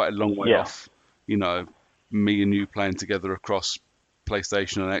quite a long way off, me and you playing together across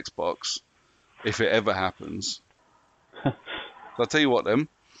PlayStation and Xbox, if it ever happens. So I'll tell you what then.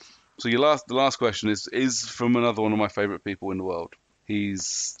 So the last question is from another one of my favorite people in the world.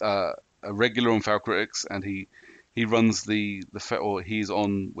 He's a regular on Foul Critics, and he runs he's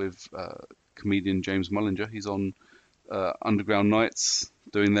on with comedian James Mullinger. He's on Underground Nights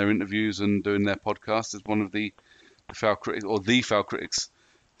doing their interviews and doing their podcast. It's one of the Foul Critics, or the Foul Critics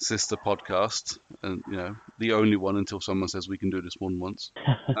sister podcast, and the only one until someone says we can do this more than once.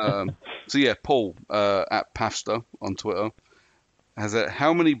 So yeah, Paul at Pafster on Twitter has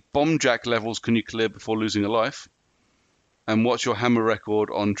how many bomb jack levels can you clear before losing a life? And what's your hammer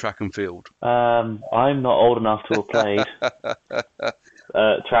record on track and field? I'm not old enough to have played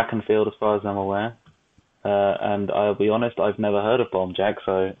track and field as far as I'm aware. And I'll be honest, I've never heard of bomb jack,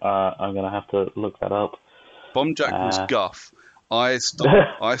 so I'm going to have to look that up. Bomb jack was guff. I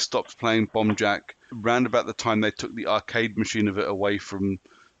stopped playing bomb jack round about the time they took the arcade machine of it away from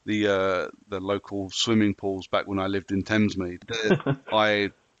the local swimming pools back when I lived in Thamesmead.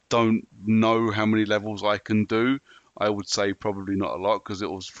 I don't know how many levels I can do. I would say probably not a lot because it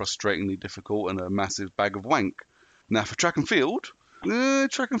was frustratingly difficult and a massive bag of wank. Now for track and field, I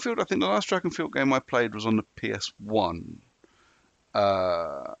think the last track and field game I played was on the PS1.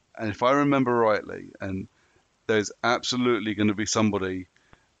 And if I remember rightly, and there's absolutely going to be somebody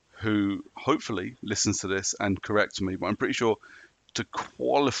who hopefully listens to this and corrects me, but I'm pretty sure to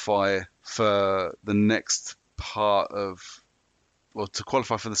qualify for the next part of, or to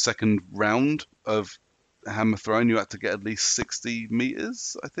qualify for the second round of hammer throwing, you had to get at least 60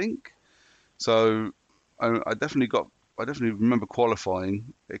 meters, I think. So I definitely remember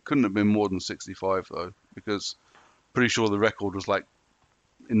qualifying. It couldn't have been more than 65 though, because pretty sure the record was like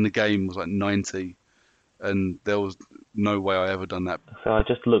in the game was like 90. And there was no way I ever done that. So I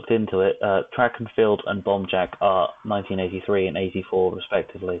just looked into it. Track and field and bomb jack are 1983 and 84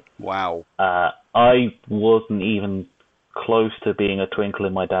 respectively. Wow. I wasn't even close to being a twinkle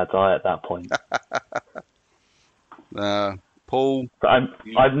in my dad's eye at that point. Paul,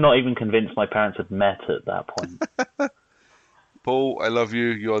 I'm not even convinced my parents had met at that point. Paul, I love you.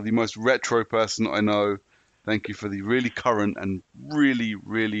 You are the most retro person I know. Thank you for the really current and really,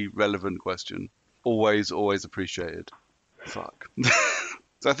 really relevant question. Always, always apprecited. Fuck.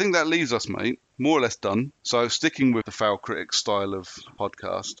 So I think that leaves us, mate, more or less done. So sticking with the Fail Critics style of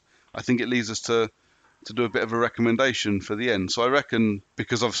podcast, I think it leaves us to do a bit of a recommendation for the end. So I reckon,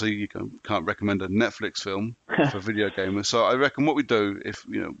 because obviously you can't recommend a Netflix film for video gamers, so I reckon what we do, if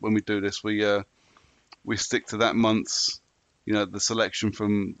when we do this, we stick to that month's, the selection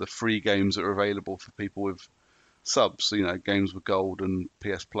from the free games that are available for people with subs, games with gold and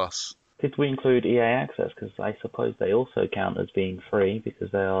PS Plus. Did we include EA Access? Because I suppose they also count as being free because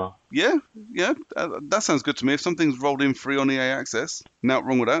they are... Yeah, that sounds good to me. If something's rolled in free on EA Access, nothing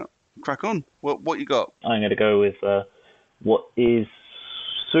wrong with that. Crack on. What you got? I'm going to go with what is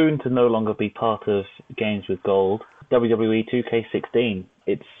soon to no longer be part of games with gold, WWE 2K16.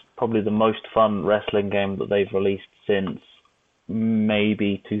 It's probably the most fun wrestling game that they've released since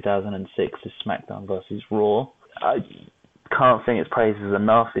maybe 2006's SmackDown vs. Raw. I can't sing its praises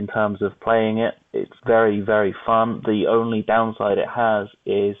enough in terms of playing it. It's very, very fun. The only downside it has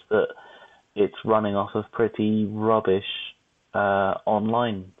is that it's running off of pretty rubbish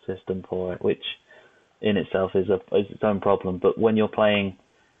online system for it, which in itself is its own problem. But when you're playing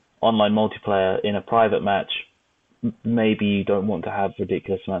online multiplayer in a private match, maybe you don't want to have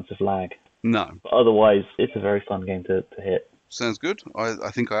ridiculous amounts of lag. No. But otherwise, it's a very fun game to hit. Sounds good.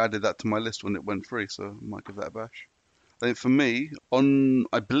 I think I added that to my list when it went free, so I might give that a bash. I think for me,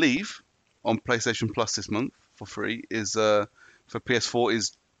 I believe on PlayStation Plus this month for free is for PS4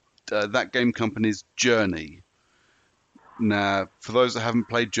 is that game company's Journey. Now, for those that haven't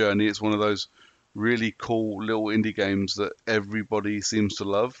played Journey, it's one of those really cool little indie games that everybody seems to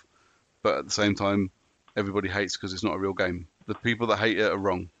love, but at the same time, everybody hates because it's not a real game. The people that hate it are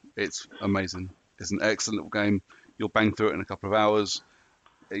wrong. It's amazing. It's an excellent little game. You'll bang through it in a couple of hours.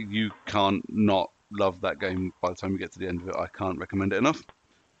 You can't not love that game by the time you get to the end of it. I can't recommend it enough.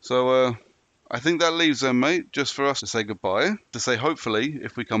 So I think that leaves them, mate, just for us to say goodbye. To say hopefully,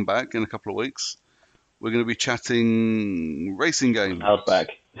 if we come back in a couple of weeks, we're going to be chatting racing games. Outback.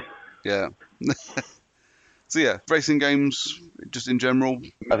 Yeah. So yeah, racing games just in general.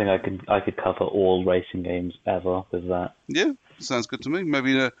 I think I could cover all racing games ever with that. Yeah, sounds good to me.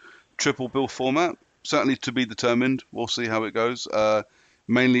 Maybe in a triple bill format. Certainly to be determined. We'll see how it goes.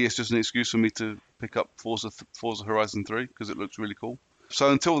 Mainly, it's just an excuse for me to pick up Forza Horizon 3 because it looks really cool. So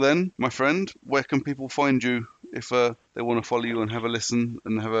until then, my friend, where can people find you if they want to follow you and have a listen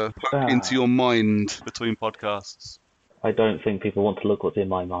and have a poke into your mind between podcasts? I don't think people want to look what's in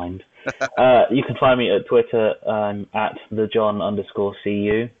my mind. You can find me at Twitter at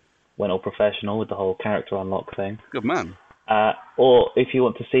thejohn_cu. Went all professional with the whole character unlock thing. Good man. Or if you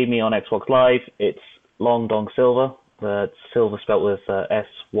want to see me on Xbox Live, it's Long Dong Silver. Silver spelt with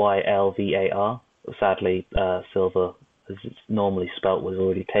Sylvar. Sadly, Silver, as it's normally spelt, was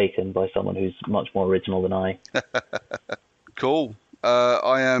already taken by someone who's much more original than I. Cool.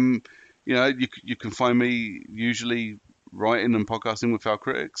 I am, you can find me usually writing and podcasting with Fail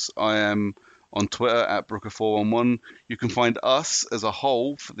Critics. I am on Twitter at Brooker411. You can find us as a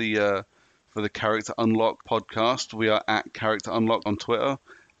whole for the Character Unlock podcast. We are at Character Unlock on Twitter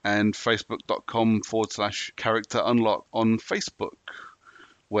and facebook.com/Character Unlock on Facebook,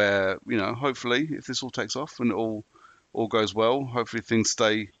 where, hopefully if this all takes off and it all goes well, hopefully things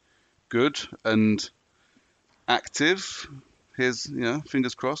stay good and active. Here's,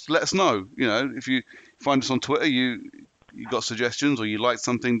 fingers crossed. Let us know, if you find us on Twitter, you got suggestions or you liked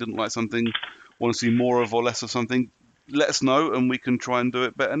something, didn't like something, want to see more of or less of something, let us know and we can try and do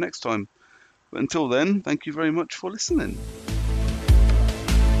it better next time. But until then, thank you very much for listening.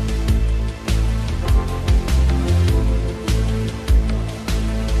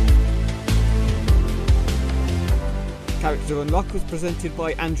 Character Unlock was presented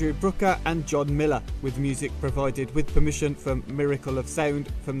by Andrew Brooker and John Miller, with music provided with permission from Miracle of Sound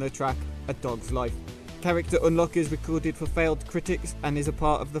from the track A Dog's Life. Character Unlock is recorded for Failed Critics and is a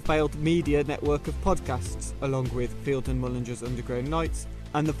part of the Failed Media network of podcasts, along with Field and Mullinger's Underground Nights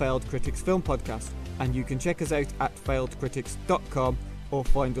and the Failed Critics Film Podcast. And you can check us out at failedcritics.com or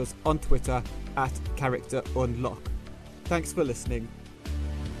find us on Twitter at Character Unlock. Thanks for listening.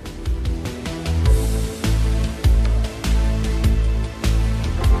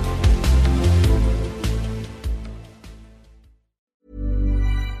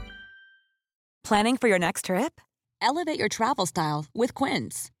 Planning for your next trip? Elevate your travel style with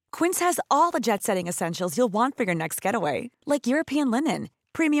Quince. Quince has all the jet-setting essentials you'll want for your next getaway, like European linen,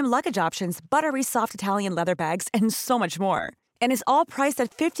 premium luggage options, buttery soft Italian leather bags, and so much more. And is all priced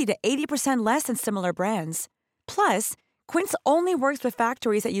at 50 to 80% less than similar brands. Plus, Quince only works with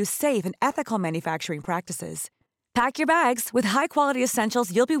factories that use safe and ethical manufacturing practices. Pack your bags with high-quality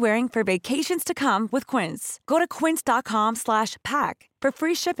essentials you'll be wearing for vacations to come with Quince. Go to quince.com/pack for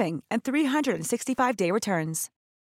free shipping and 365-day returns.